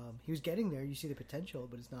 He was getting there. You see the potential,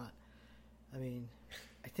 but it's not. I mean,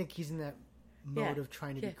 I think he's in that mode of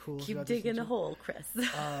trying to be cool. Keep digging a hole, Chris.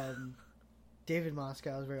 David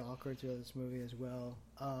Moscow is very awkward throughout this movie as well.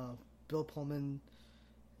 Bill Pullman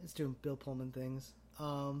is doing Bill Pullman things.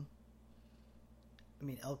 I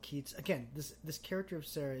mean, Elle Keats. Again, this character of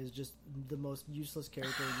Sarah is just the most useless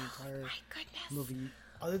character in the entire movie.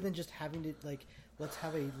 Other than just having to, like, let's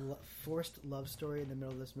have a forced love story in the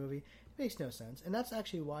middle of this movie. It makes no sense. And that's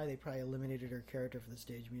actually why they probably eliminated her character for the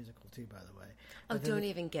stage musical, too, by the way. Oh, don't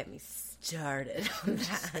even get me started on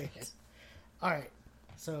that. All right.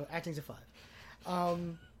 So, acting's a 5.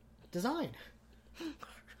 Design.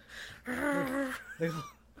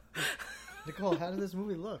 Nicole, how did this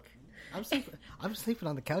movie look? I'm sleeping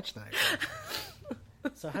on the couch tonight.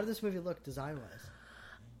 So how did this movie look design-wise?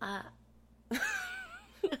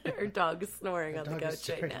 Her dog is snoring on the couch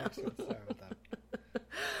right now. Sorry about that.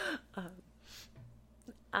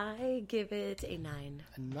 I give it a 9.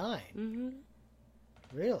 A 9? Mm-hmm.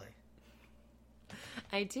 Really?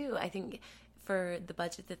 I do. I think for the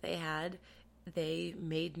budget that they had, they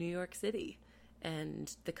made New York City,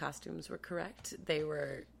 and the costumes were correct. They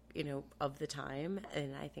were, of the time,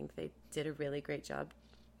 and I think they did a really great job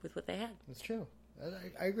with what they had. That's true.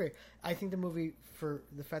 I agree. I think the movie, for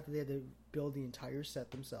the fact that they had to build the entire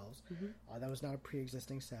set themselves, that was not a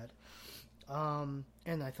pre-existing set.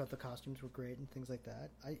 And I thought the costumes were great and things like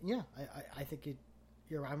that. I think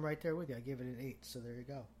I'm right there with you. I gave it an 8, so there you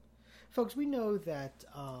go. Folks, we know that,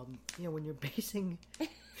 when you're basing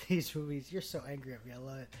these movies, you're so angry at me, I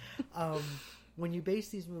love it. When you base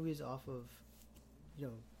these movies off of,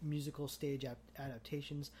 musical stage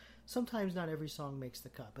adaptations, sometimes not every song makes the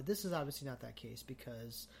cut. But this is obviously not that case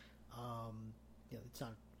because, it's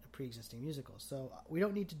not a pre-existing musical. So we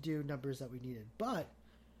don't need to do numbers that we needed, but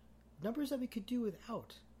numbers that we could do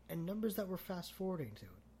without, and numbers that we're fast-forwarding to.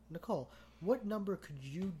 Nicole, what number could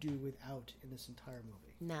you do without in this entire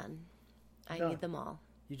movie? None. I None. need them all.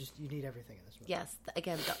 You need everything in this movie. Yes.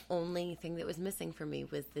 Again, the only thing that was missing for me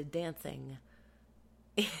was the dancing.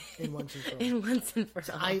 In Once and For All. In Once and For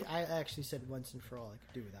All. I actually said Once and For All I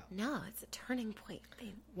could do without. No, it's a turning point.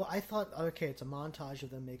 Well, I thought, okay, it's a montage of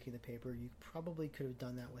them making the paper. You probably could have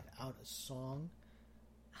done that without a song.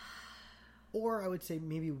 Or I would say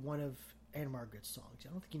maybe one of Anne Margaret's songs. I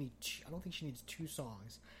don't think she needs 2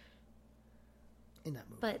 songs in that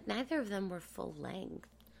movie. But neither of them were full length.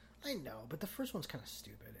 I know, but the first one's kind of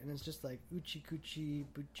stupid, and it's just like Oochie Coochie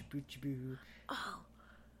Boochie Boochie Boo. Oh,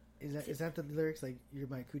 is that the lyrics? Like, you're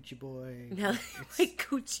my coochie boy. No, my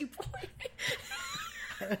coochie boy.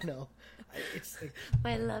 I don't know. It's like,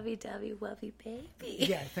 my lovey-dovey wovey baby.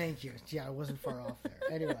 Yeah, thank you. Yeah, I wasn't far off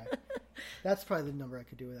there. Anyway, that's probably the number I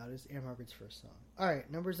could do without is Anne Margaret's first song. All right,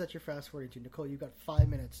 numbers that you're fast forwarding to. Nicole, you've got 5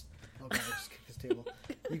 minutes. Oh God, I just kicked this table.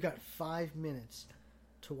 You've got 5 minutes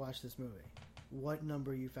to watch this movie. What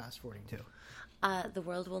number are you fast forwarding to? The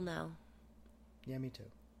World Will Know. Yeah, me too.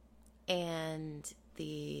 And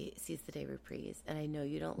the Seize the Day reprise. And I know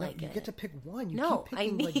you don't like it. You get to pick one. You keep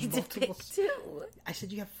picking, I need to pick 2. I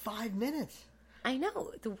said you have 5 minutes. I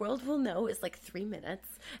know. The World Will Know is like 3 minutes,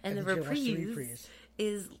 and the reprise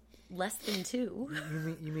is less than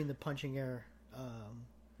 2. You mean the punching air,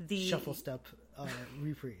 the shuffle step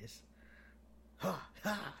reprise? Ha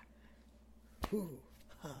ha. Ooh,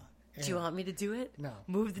 ha. Do you want me to do it? No.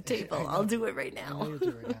 Move the table. I'll do it right now. I know you'll do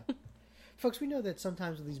it right now. Folks, we know that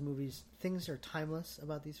sometimes with these movies, things are timeless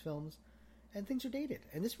about these films, and things are dated.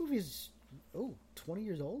 And this movie is, 20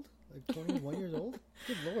 years old? Like 21 years old?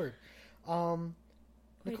 Good Lord.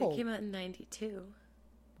 Wait, Nicole, it came out in 92.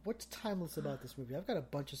 What's timeless about this movie? I've got a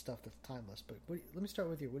bunch of stuff that's timeless, but let me start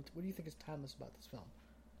with you. What do you think is timeless about this film?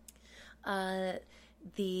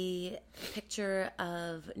 The picture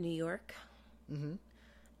of New York. Mm-hmm.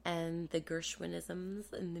 And the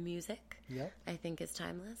Gershwinisms in the music, yep. I think is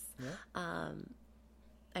timeless. Yep.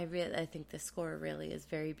 I think the score really is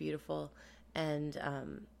very beautiful, and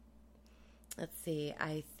let's see.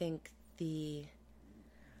 I think the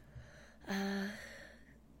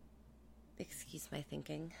excuse my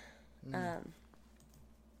thinking.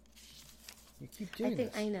 You keep doing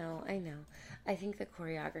this. I know. I think the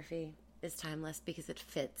choreography is timeless because it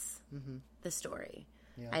fits the story.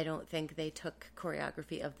 Yeah. I don't think they took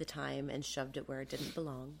choreography of the time and shoved it where it didn't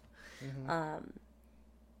belong.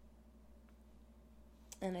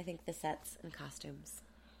 And I think the sets and costumes.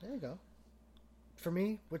 There you go. For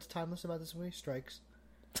me, what's timeless about this movie? Strikes.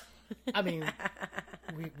 I mean,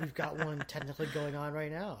 we've got one technically going on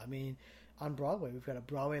right now. I mean, on Broadway, we've got a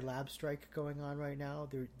Broadway lab strike going on right now.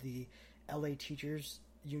 The LA Teachers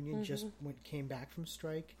Union just came back from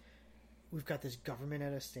strike. We've got this government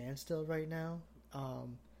at a standstill right now.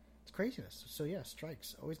 It's craziness. So yeah,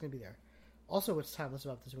 strikes always going to be there. Also, what's timeless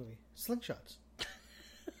about this movie? Slingshots.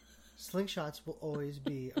 Slingshots will always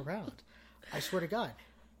be around. I swear to God,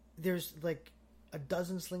 there's like a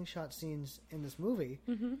dozen slingshot scenes in this movie,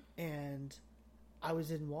 and I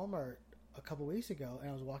was in Walmart a couple weeks ago, and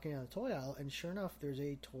I was walking down the toy aisle, and sure enough, there's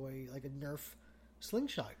a toy, like a Nerf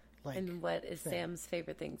slingshot. And what is Sam's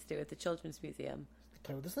favorite thing to do at the Children's Museum?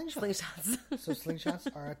 Play with the slingshots. So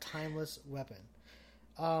slingshots are a timeless weapon.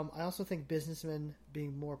 I also think businessmen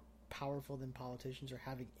being more powerful than politicians or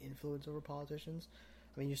having influence over politicians.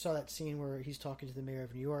 I mean, you saw that scene where he's talking to the mayor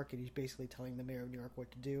of New York and he's basically telling the mayor of New York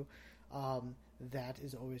what to do. That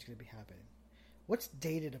is always going to be happening. What's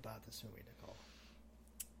dated about this movie, Nicole?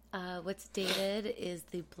 What's dated is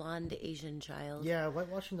the blonde Asian child. Yeah,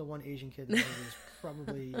 watching the one Asian kid in the movie is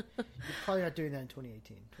probably... You're probably not doing that in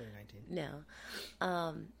 2019. No.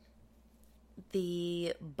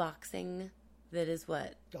 The boxing That is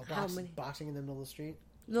what? Oh, How many? Boxing in the middle of the street?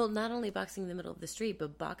 No, not only boxing in the middle of the street,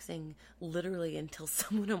 but boxing literally until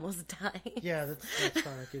someone almost died. Yeah, that's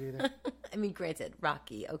not good either. I mean, granted,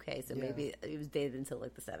 Rocky, okay, so Yeah. maybe it was dated until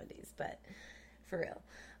like the 70s, but for real.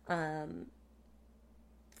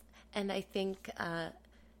 And I think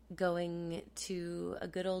going to a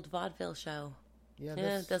good old vaudeville show, Yeah,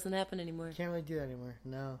 it doesn't happen anymore. Can't really do that anymore.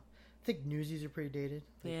 No. I think Newsies are pretty dated.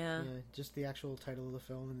 Like, Yeah. Just the actual title of the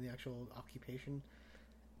film and the actual occupation.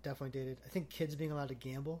 Definitely dated. I think kids being allowed to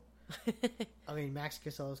gamble. I mean, Max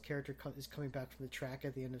Casella's character is coming back from the track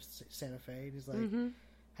at the end of Santa Fe. And he's like,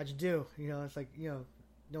 how'd you do? It's like, no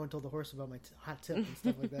one told the horse about my hot tip and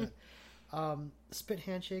stuff like that. Spit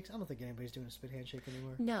handshakes. I don't think anybody's doing a spit handshake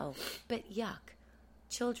anymore. No, but yuck.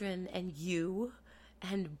 Children and you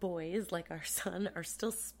and boys like our son are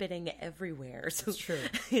still spitting everywhere. So That's true.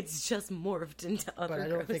 It's just morphed into other But I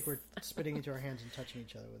don't think gross- we're spitting into our hands and touching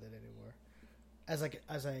each other with it anymore. As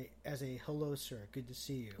a hello, sir, good to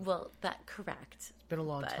see you. Well, that correct. It's been a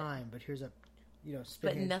long time, but here's a spit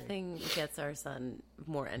But handshake. nothing gets our son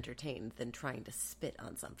more entertained than trying to spit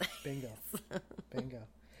on something. Bingo.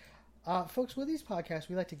 Folks, with these podcasts,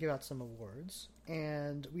 we like to give out some awards,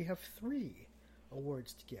 and we have 3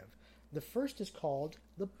 awards to give. The first is called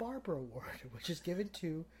the Barbara Award, which is given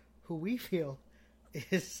to who we feel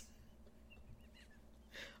is...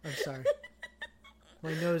 I'm sorry.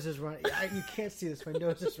 My nose is running. You can't see this. My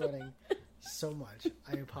nose is running so much.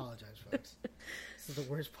 I apologize, folks. This is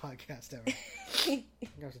the worst podcast ever. I'm going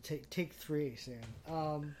to have to take 3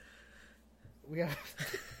 soon. We have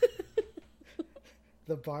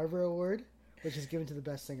the Barbara Award, which is given to the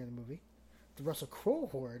best singer in the movie. The Russell Crowe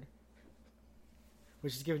Award,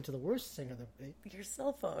 which is given to the worst singer of the movie. Your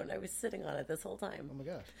cell phone. I was sitting on it this whole time. Oh my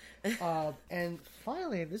gosh. And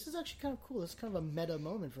finally, this is actually kind of cool. This is kind of a meta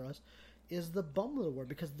moment for us, is the Bumlet Award.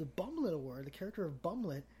 Because the Bumlet Award, the character of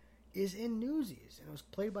Bumlet, is in Newsies. And it was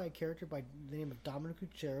played by a character by the name of Dominic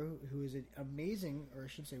Cucero, who is an amazing, or I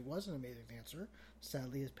should say was an amazing dancer.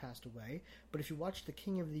 Sadly has passed away. But if you watch the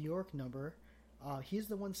King of New York number, he's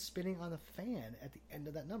the one spinning on the fan at the end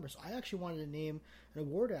of that number. So I actually wanted to name an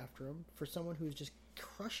award after him for someone who's just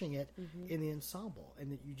crushing it in the ensemble, and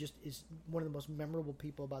that you just is one of the most memorable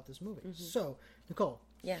people about this movie. So, Nicole,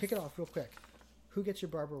 kick it off real quick. Who gets your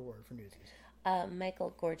Barbara Award for Newsies?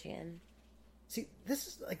 Michael Gorgian. See, this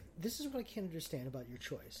is what I can't understand about your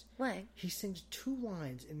choice. Why? He sings 2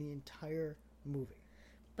 lines in the entire movie.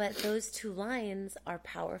 But those 2 lines are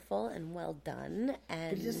powerful and well done,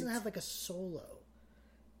 and But he doesn't have like a solo.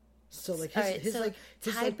 So like his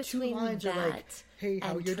 2 lines are like, "Hey,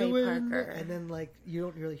 how you Trey doing?" Parker. And then like you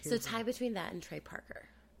don't really hear. So tie between that and Trey Parker.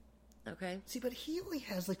 Okay. See, but he only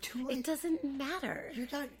has like 2 lines. It doesn't matter. You're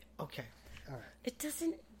not okay. All right. It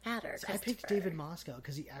doesn't matter. So I picked David Moscow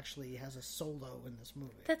because he actually has a solo in this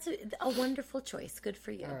movie. That's a wonderful choice. Good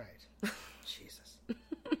for you. All right. Jesus,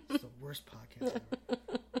 it's the worst podcast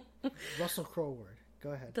ever. Russell Crowe Award.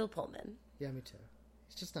 Go ahead. Bill Pullman. Yeah, me too.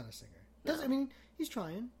 He's just not a singer. No. I mean, he's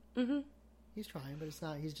trying. Mm-hmm. He's trying, but it's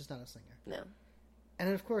not. He's just not a singer. No. And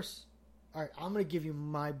then, of course, all right. I'm going to give you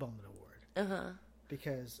my Bumlet Award.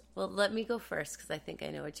 Because well, let me go first because I think I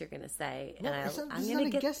know what you're going to say, well, and I'm going to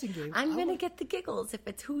get guessing game. I'm going to get the giggles if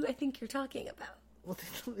it's who I think you're talking about. Well,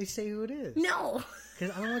 they say who it is. No,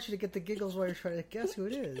 because I don't want you to get the giggles while you're trying to guess who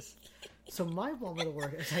it is. So my Bumlet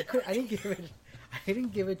Award is I didn't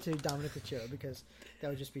give it to Dominic Cucero because that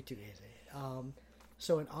would just be too easy.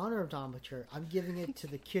 So in honor of Dominic Cucero, I'm giving it to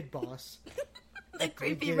the kid boss. The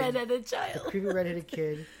creepy redheaded child. The creepy redheaded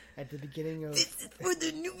kid at the beginning of... This is for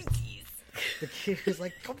the Newsies. The kid who's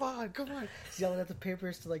like, come on. He's yelling at the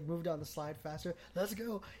papers to like move down the slide faster. Let's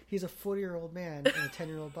go. He's a 40-year-old man in a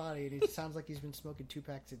 10-year-old body, and he sounds like he's been smoking 2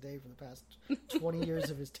 packs a day for the past 20 years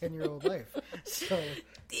of his 10-year-old life. So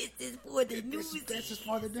this is for the Newsies. This is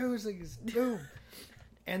for the Newsies. Boom.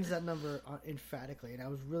 Ends that number emphatically, and I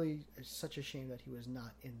was really such a shame that he was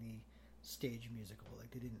not in the stage musical.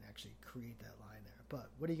 Like they didn't actually create that line there. But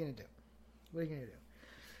what are you gonna do?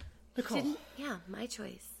 Nicole. Yeah, my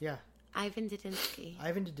choice. Yeah. Ivan Didinsky.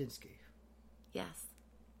 Yes.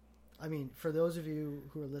 I mean, for those of you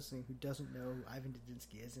who are listening who doesn't know who Ivan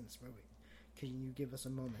Didinsky is in this movie, can you give us a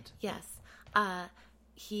moment? Yes.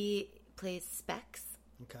 He plays Specs.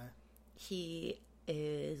 Okay. He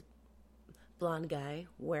is blonde guy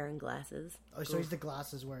wearing glasses. Oh, so he's the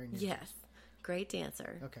glasses wearing. Yes. Great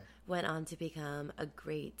dancer. Okay. Went on to become a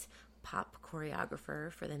great pop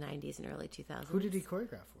choreographer for the 90s and early 2000s. Who did he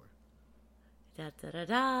choreograph for? Da da da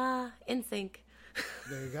da. In sync.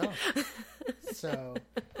 There you go. So,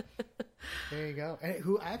 there you go. And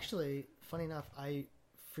who actually, funny enough, I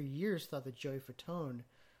for years thought that Joey Fatone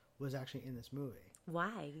was actually in this movie.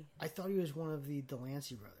 Why? I thought he was one of the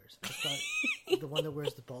Delancey brothers. I thought the one that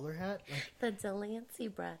wears the bowler hat. Like, the Delancey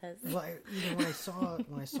brothers. Well, when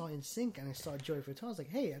I saw In Sync and I saw Joey Fatone, I was like,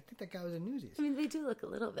 hey, I think that guy was in Newsies. I mean, they do look a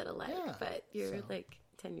little bit alike, but you're like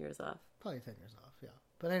 10 years off. Probably 10 years off, yeah.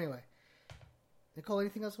 But anyway, Nicole,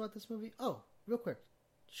 anything else about this movie? Oh, real quick.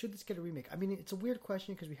 Should this get a remake? I mean, it's a weird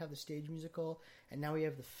question because we have the stage musical and now we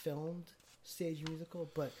have the filmed stage musical,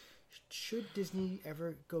 but should Disney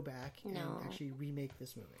ever go back and actually remake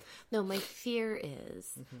this movie? No, my fear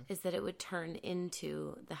is that it would turn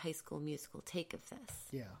into the High School Musical take of this.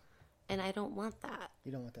 Yeah. And I don't want that.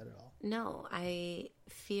 You don't want that at all? No, I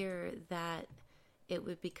fear that it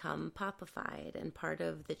would become popified, and part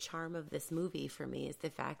of the charm of this movie for me is the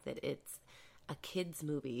fact that it's a kids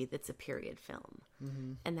movie that's a period film.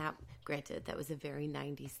 And that, granted, that was a very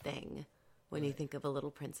 90s thing when you think of A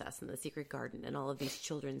Little Princess and The Secret Garden and all of these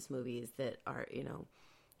children's movies that are,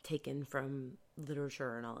 taken from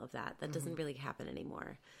literature and all of that. That doesn't really happen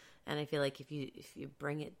anymore. And I feel like if you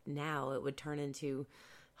bring it now, it would turn into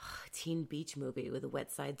a teen beach movie with a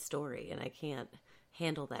Wet Side Story, and I can't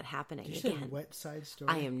handle that happening Did you again. say Wet Side Story?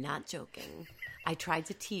 I am not joking. I tried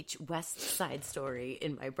to teach West Side Story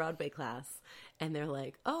in my Broadway class, and they're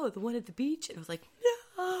like, "Oh, the one at the beach," and I was like, "No."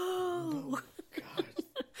 Oh God.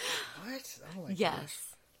 What? Oh my gosh.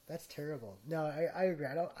 That's terrible. No, I agree.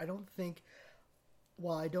 I don't think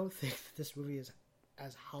that this movie is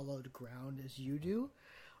as hallowed ground as you do.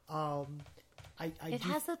 It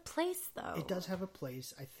has a place, though. It does have a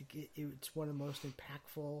place. I think it's one of the most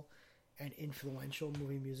impactful and influential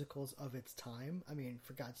movie musicals of its time. I mean,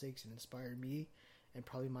 for God's sakes, it inspired me and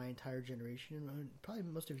probably my entire generation, and probably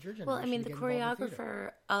most of your generation. Well, I mean, the to get involved in theater.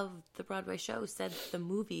 choreographer of the Broadway show said the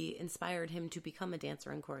movie inspired him to become a dancer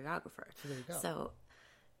and choreographer. So there you go. So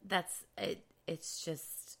that's it. It's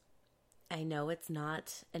just, I know it's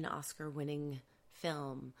not an Oscar-winning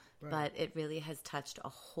film, but it really has touched a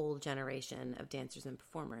whole generation of dancers and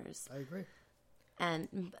performers. I agree.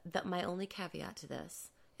 And my only caveat to this,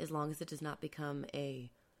 as long as it does not become a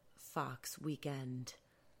Fox weekend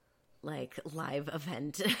live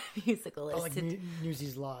event musical. Oh, like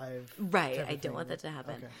Newsies Live. Right. I don't want that to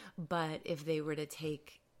happen. Okay. But if they were to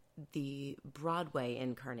take the Broadway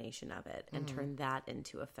incarnation of it and turn that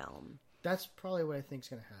into a film. That's probably what I think is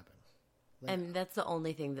going to happen. And that's the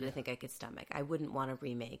only thing that I think I could stomach. I wouldn't want a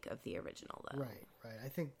remake of the original, though. Right.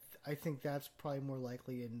 I think that's probably more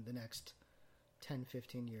likely in the next 10,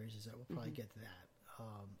 15 years is that we'll probably get that.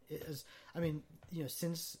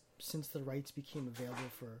 Since the rights became available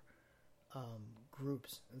for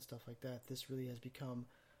groups and stuff like that, this really has become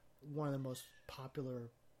one of the most popular,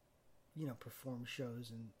 performed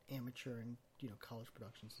shows in amateur and, college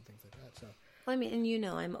productions and things like that. So, well, I mean,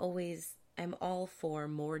 and I'm all for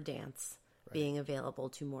more dance being available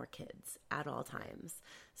to more kids at all times.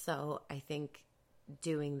 So I think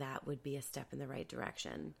doing that would be a step in the right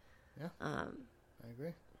direction. Yeah. I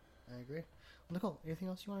agree. Well, Nicole, anything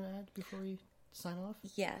else you want to add before we sign off?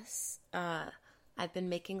 Yes. I've been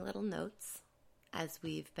making little notes as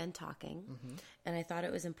we've been talking, and I thought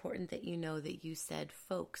it was important that you know that you said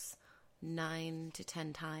folks 9 to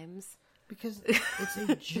 10 times. Because it's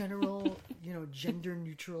a general, gender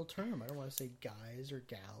neutral term. I don't want to say guys or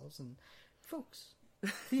gals and folks,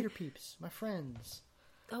 theater peeps, my friends.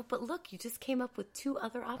 Oh, but look, you just came up with 2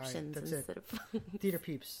 other options instead of theater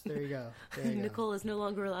peeps. There you go. Nicole is no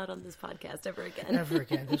longer allowed on this podcast ever again. Ever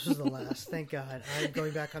again. This was the last. Thank God. I'm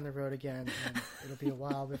going back on the road again, and it'll be a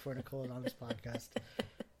while before Nicole is on this podcast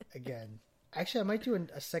again. Actually, I might do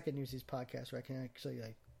a second Newsies podcast where I can actually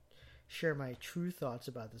share my true thoughts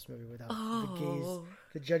about this movie without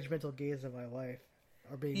the judgmental gaze of my wife.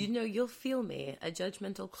 Or being you'll feel me, a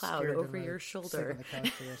judgmental cloud over your shoulder. Sit on the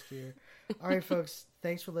couch the rest of the year. All right, folks.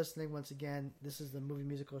 Thanks for listening once again. This is the Movie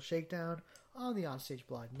Musical Shakedown on the Onstage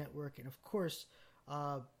Blog Network. And, of course,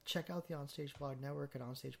 check out the Onstage Blog Network at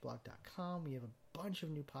onstageblog.com. We have a bunch of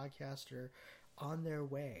new podcasts that are on their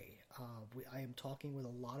way. I am talking with a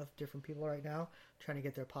lot of different people right now, trying to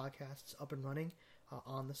get their podcasts up and running.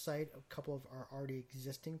 On the site. A couple of our already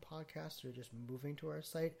existing podcasts are just moving to our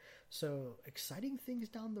site. So exciting things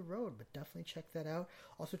down the road, but definitely check that out.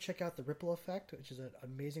 Also check out The Ripple Effect, which is an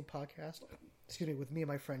amazing podcast, with me and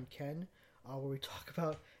my friend Ken, where we talk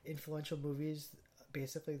about influential movies,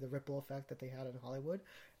 basically the ripple effect that they had in Hollywood.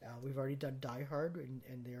 We've already done Die Hard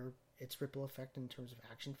and its ripple effect in terms of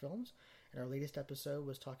action films. And our latest episode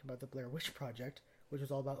was talking about the Blair Witch Project, which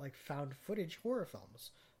was all about found footage horror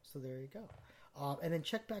films. So there you go. And then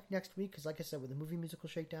check back next week, because like I said, with the Movie Musical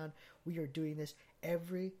Shakedown, we are doing this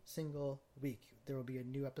every single week. There will be a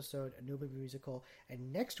new episode, a new movie musical,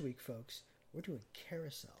 and next week, folks, we're doing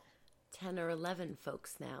Carousel. 10 or 11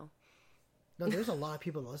 folks now. No, there's a lot of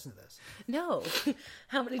people that listen to this. No.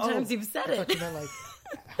 How many times you've said I it? thought you meant, like,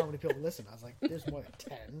 how many people listen. I was like, there's more than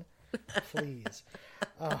 10. Please.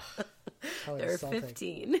 Oh, how there are insulting.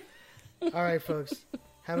 15. All right, folks.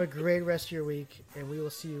 Have a great rest of your week, and we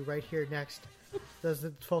will see you right here next. Those are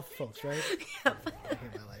the 12 folks, right? Yep. I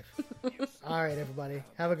hate my life. All right, everybody.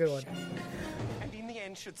 Have a good one. And in the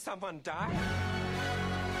end, should someone die?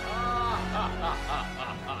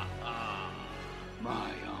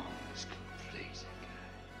 My arm is complete.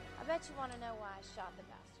 I bet you want to know why I shot the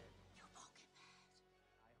guy